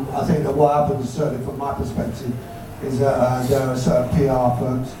I think that what happens, certainly from my perspective, is that there are certain PR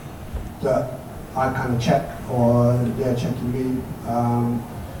firms that I kind of check, or they're checking me,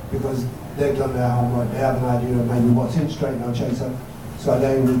 because they've done their homework, they have an idea of maybe what's in Straight No Chaser, so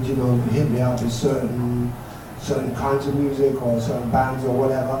they would, hit me up with certain kinds of music or certain bands or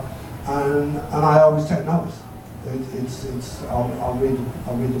whatever, and I always take notice. I'll read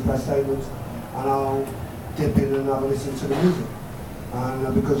the press statements, and I'll dip in and have a listen to the music.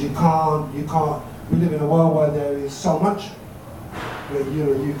 And because you can't, we live in a world where there is so much, where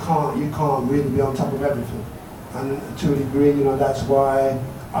you can't really be on top of everything. And to a degree, that's why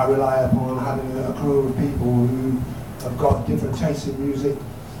I rely upon having a crew of people who have got different tastes in music,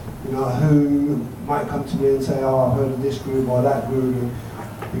 who might come to me and say, oh, I've heard of this group or that group,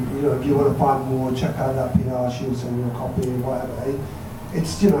 and if you want to find more, check out that PR, she'll send you a copy, whatever.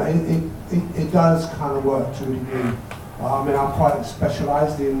 it's, it does kind of work to a degree. I mean, I'm quite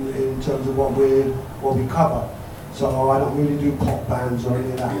specialised in terms of what we cover. So I don't really do pop bands or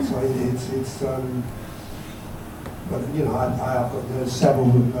any of that. So but I've got several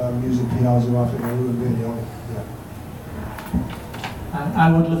music PRs who I think are really on it. Yeah.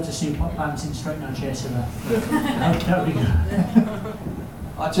 I would love to see pop bands in Straight No Chaser. That would be good.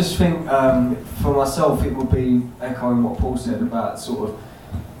 I just think for myself it would be echoing what Paul said about sort of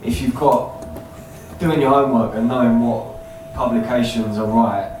if you've got doing your homework and knowing what publications are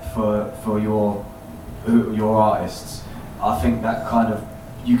right for your artists. I think that kind of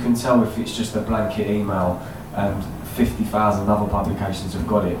you can tell if it's just a blanket email and 50,000 other publications have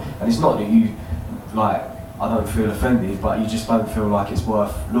got it, and it's not that you like I don't feel offended, but you just don't feel like it's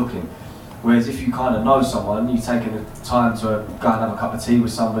worth looking. Whereas if you kind of know someone, you've taken the time to go and have a cup of tea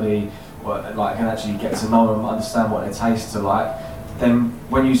with somebody, or like can actually get to know them, understand what their tastes are like, then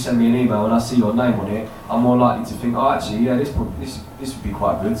when you send me an email and I see your name on it, I'm more likely to think, oh actually, yeah, this would be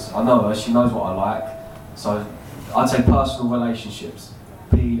quite good. I know her, she knows what I like. So I'd say personal relationships,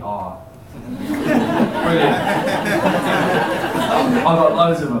 PR. Brilliant. I've got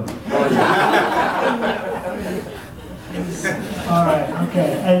loads of them. All right, okay.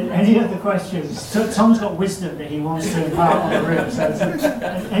 Any other questions? So Tom's got wisdom that he wants to impart on the room. So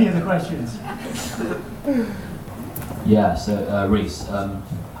any other questions? Yeah, so Reese,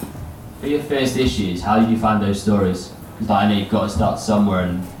 for your first issues, how did you find those stories? Because I know you've got to start somewhere,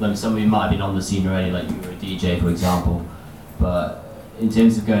 and like, some of you might have been on the scene already, like you were a DJ, for example. But in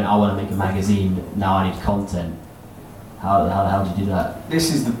terms of going, I want to make a magazine, now I need content. How did you do that? This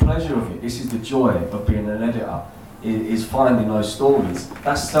is the pleasure of it. This is the joy of being an editor. Is finding those stories.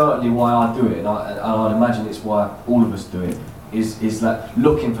 That's certainly why I do it, and I'd imagine it's why all of us do it. Is that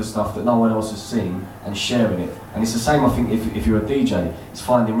looking for stuff that no one else has seen and sharing it. And it's the same, I think, if you're a DJ, it's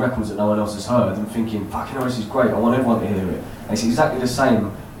finding records that no one else has heard and thinking, fucking hell, this is great, I want everyone to hear it. And it's exactly the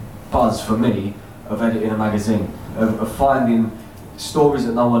same buzz for me of editing a magazine, of finding stories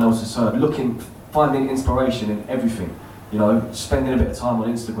that no one else has heard, finding inspiration in everything. Spending a bit of time on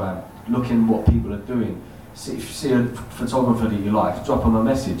Instagram, looking what people are doing. If you see a photographer that you like, drop them a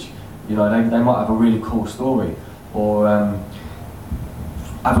message. They might have a really cool story, or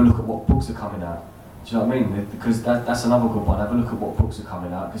have a look at what books are coming out. Do you know what I mean? Because that's another good one. Have a look at what books are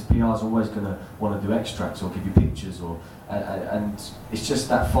coming out, because PR's always going to want to do extracts or give you pictures, and it's just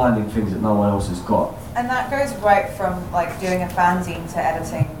that finding things that no one else has got. And that goes right from like doing a fanzine to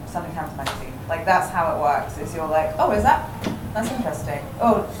editing Sunday Times magazine. Like that's how it works. Is you're like, oh, that's interesting.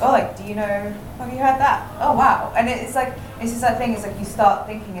 Oh, like, do you know? Have you heard that? Oh, wow. And it's just that thing. It's like you start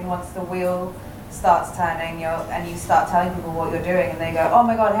thinking, and once the wheel starts turning, and you start telling people what you're doing, and they go, oh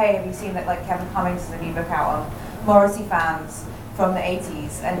my God, hey, have you seen that? Like Kevin Cummings has a new book out on Morrissey fans from the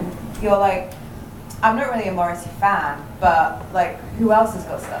 80s, and you're like, I'm not really a Morrissey fan, but like, who else has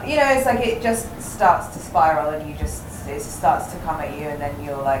got stuff? It's like it just starts to spiral, and it just starts to come at you, and then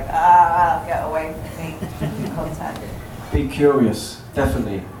you're like, get away from me, content. Be curious,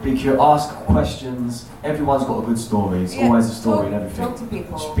 definitely. Be curious. Ask questions. Everyone's got a good story. It's always a story and everything. Talk to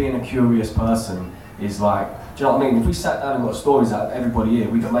people. Just being a curious person is like, do you know what I mean? If we sat down and got stories out of everybody here,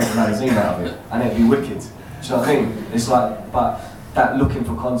 we could make a magazine out of it, and it'd be wicked. Do you know what I mean? It's like, but that looking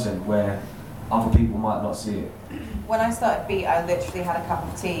for content where other people might not see it. When I started Beat, I literally had a cup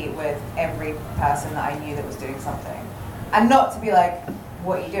of tea with every person that I knew that was doing something, and not to be like,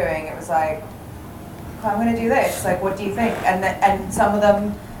 what are you doing? It was like, I'm going to do this, like what do you think? And some of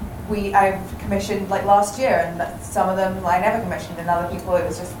them I've commissioned like last year, and some of them I never commissioned, and other people it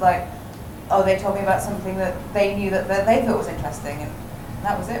was just like, oh, they told me about something that they knew that they thought was interesting, and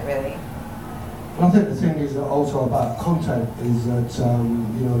that was it really. And I think the thing is that also about content is that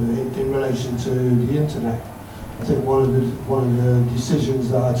in relation to the internet, I think one of the decisions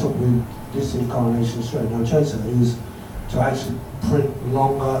that I took with this incarnation of Straight No Chaser is to actually print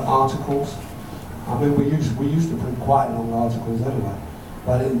longer articles. I mean, we used to print quite long articles anyway,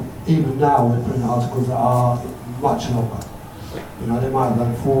 but even now we print articles that are much longer. They might have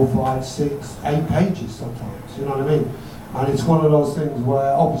like 4, 5, 6, 8 pages sometimes. You know what I mean? And it's one of those things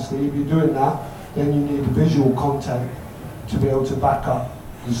where obviously if you're doing that, then you need visual content to be able to back up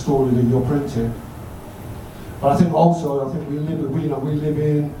the story that you're printing. But I think we live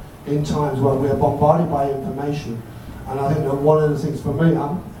in times where we're bombarded by information, and I think that one of the things for me,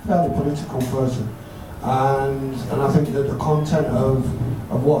 I'm a fairly political person, and I think that the content of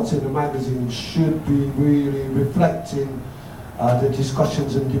what's in the magazine should be really reflecting the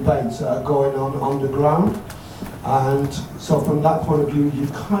discussions and debates that are going on the ground. And so from that point of view, you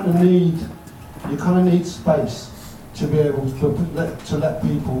kind of need space to be able to let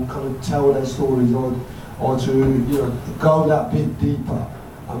people kind of tell their stories, or to, you know, go that bit deeper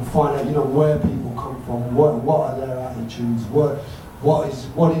and find out, you know, where people come from, what are their attitudes, what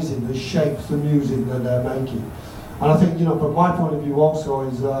is it that shapes the music that they're making. And I think, you know, from my point of view also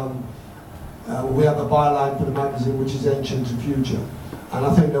is we have a byline for the magazine which is Ancient to Future. And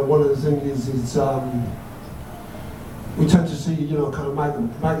I think that one of the things is we tend to see, you know, kind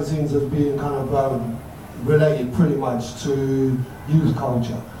of magazines as being kind of related pretty much to youth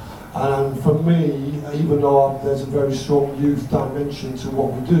culture. And for me, even though there's a very strong youth dimension to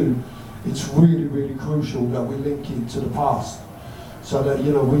what we do, it's really, really crucial that we link it to the past. So that,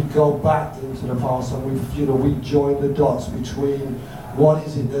 you know, we go back into the past and we join the dots between what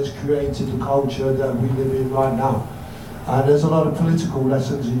is it that's created the culture that we live in right now. And there's a lot of political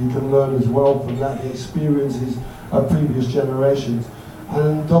lessons that you can learn as well from that, the experiences of previous generations.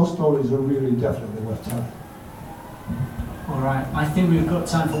 And those stories are really definitely worth telling. All right, I think we've got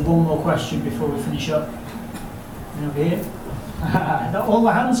time for one more question before we finish up. Over here. All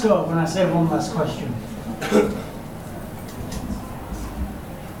the hands go up when I say one last question.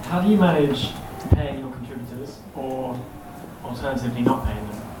 How do you manage paying your contributors, or alternatively not paying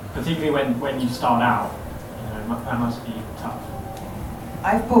them? Particularly when you start out, you know, that must be tough.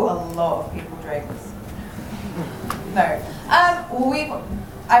 I've bought a lot of people drinks. No.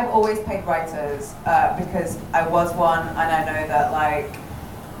 I've always paid writers because I was one, and I know that like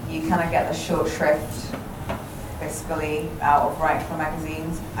you kind of get the short shrift fiscally out of writing for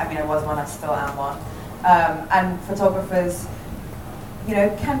magazines. I mean, I was one, I still am one. And photographers, you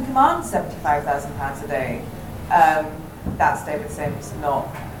know, can command £75,000 a day. That's David Sims, not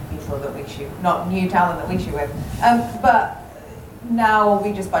people that we shoot, not new talent that we shoot with. But now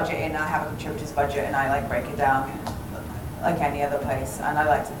we just budget in. I have a contributors budget, and I like break it down like any other place. And I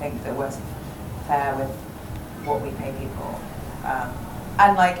like to think that we're fair with what we pay people.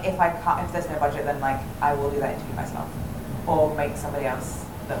 And like if there's no budget, then like I will do that interview myself, or make somebody else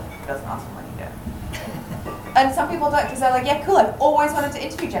that doesn't ask for money do it. And some people don't, because they're like, yeah, cool, I've always wanted to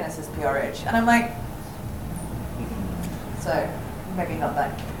interview Genesis P-Orridge. And I'm like, so maybe not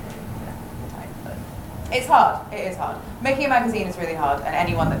that time, but it's hard, it is hard. Making a magazine is really hard, and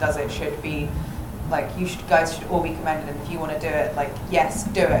anyone that does it should be, like, guys should all be commended, and if you want to do it, like, yes,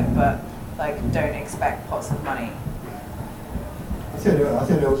 do it, but like, don't expect pots of money. I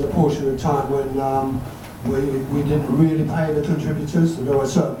think there was a portion of time when we didn't really pay the contributors. There were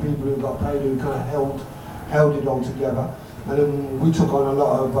certain people who got paid who kind of held it all together. And then we took on a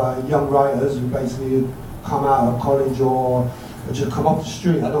lot of young writers who basically had come out of college or just come off the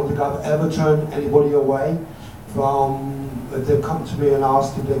street. I don't think I've ever turned anybody away from, they've come to me and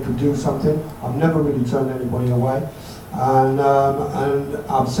asked if they could do something. I've never really turned anybody away. And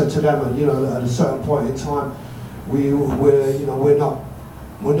I've said to them, you know, at a certain point in time, we're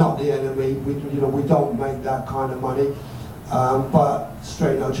not the enemy. We don't make that kind of money. But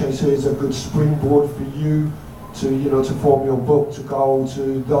Straight No Chaser is a good springboard for you to form your book, to go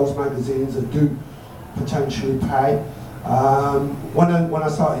to those magazines that do potentially pay. When I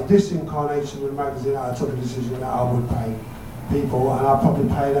started this incarnation of the magazine, I took a decision that I would pay people, and I'd probably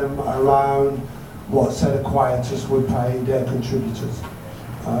pay them around what Set a Quietus would pay their contributors.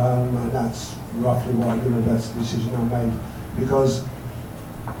 And that's roughly what, that's the decision I made. Because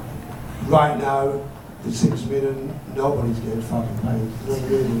right now, it seems to me that nobody's getting fucking paid.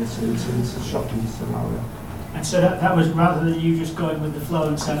 It's a shocking scenario. And so that was, rather than you just going with the flow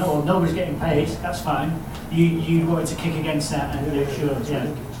and saying, oh, nobody's getting paid, that's fine, you wanted to kick against that and make sure, yeah.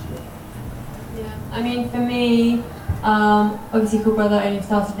 I mean, for me, obviously Cool Brother only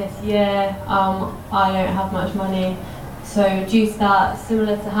started this year. I don't have much money, so due to that,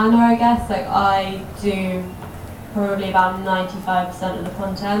 similar to Hannah, I guess, like I do probably about 95% of the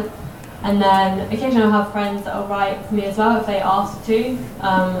content, and then occasionally I'll have friends that will write for me as well if they ask to.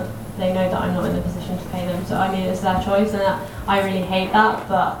 They know that I'm not in the position to pay them, so I mean it's their choice, and I really hate that,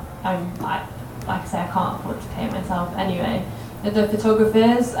 but like I say, I can't afford to pay it myself anyway. The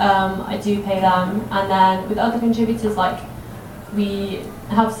photographers, I do pay them, and then with other contributors, like we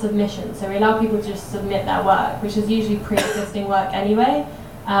have submissions, so we allow people to just submit their work, which is usually pre-existing work anyway,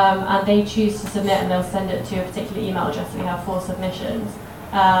 and they choose to submit and they'll send it to a particular email address. So we have 4 submissions,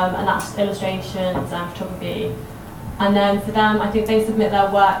 and that's illustrations and photography. And then for them, I think they submit their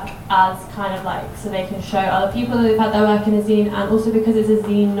work as kind of like, so they can show other people that they've had their work in a zine, and also because it's a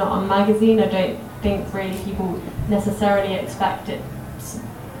zine, not a magazine, I don't think really people necessarily expect it.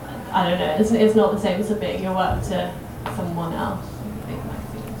 I don't know, it's not the same as submitting your work to someone else.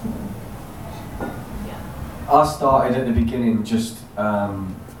 I started at the beginning just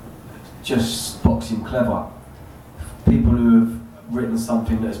boxing clever written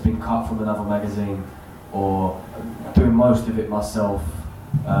something that's been cut from another magazine, or doing most of it myself.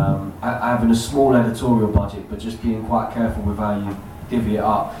 Having a small editorial budget, but just being quite careful with how you divvy it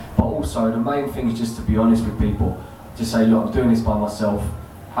up. But also the main thing is just to be honest with people. Just say, look, I'm doing this by myself.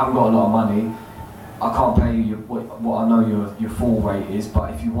 I haven't got a lot of money. I can't pay you what I know your full rate is,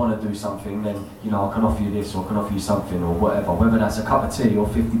 but if you want to do something, then I can offer you this, or I can offer you something, or whatever. Whether that's a cup of tea or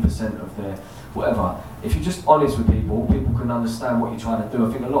 50% of their whatever. If you're just honest with people, people can understand what you're trying to do.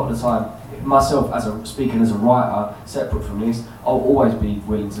 I think a lot of the time, myself speaking as a writer, separate from this, I'll always be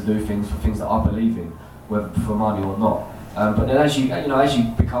willing to do things for things that I believe in, whether for money or not. But then as you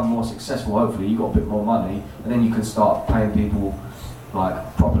become more successful, hopefully you got a bit more money, and then you can start paying people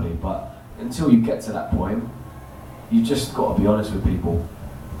like properly. But until you get to that point, you just got to be honest with people.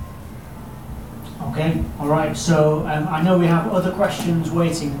 Okay, all right. So I know we have other questions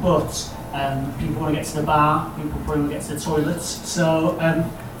waiting, but people want to get to the bar, people probably want to get to the toilets. So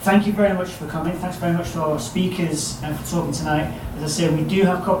thank you very much for coming. Thanks very much to our speakers and for talking tonight. As I say, we do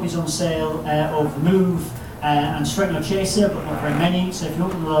have copies on sale of The Move and Straight No Chaser, but not very many. So if you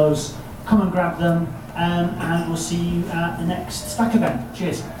want one of those, come and grab them, and we'll see you at the next Stack event.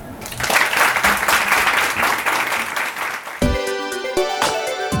 Cheers.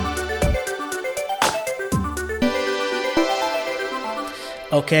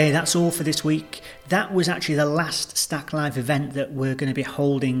 Okay, that's all for this week. That was actually the last Stack Live event that we're going to be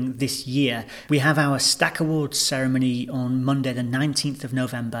holding this year. We have our Stack Awards ceremony on Monday the 19th of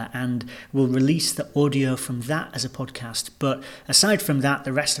November, and we'll release the audio from that as a podcast. But aside from that,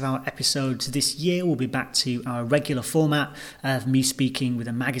 the rest of our episodes this year will be back to our regular format of me speaking with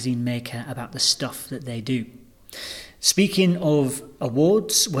a magazine maker about the stuff that they do. Speaking of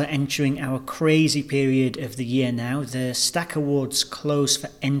awards, we're entering our crazy period of the year now. The Stack Awards close for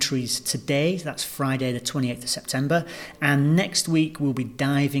entries today. That's Friday the 28th of September. And next week we'll be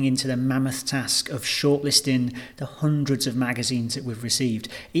diving into the mammoth task of shortlisting the hundreds of magazines that we've received.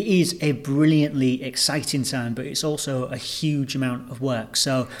 It is a brilliantly exciting time, but it's also a huge amount of work.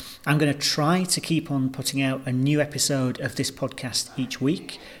 So I'm going to try to keep on putting out a new episode of this podcast each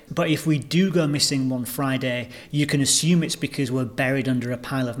week. But if we do go missing one Friday, you can assume it's because we're buried under a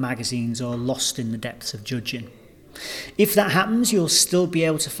pile of magazines or lost in the depths of judging. If that happens, you'll still be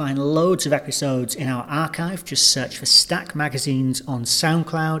able to find loads of episodes in our archive. Just search for Stack Magazines on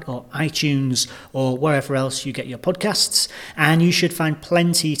SoundCloud or iTunes or wherever else you get your podcasts, and you should find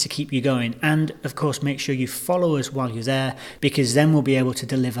plenty to keep you going. And of course, make sure you follow us while you're there, because then we'll be able to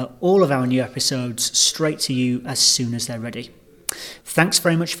deliver all of our new episodes straight to you as soon as they're ready. Thanks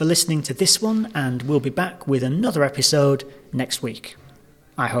very much for listening to this one, and we'll be back with another episode next week.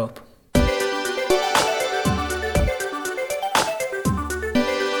 I hope.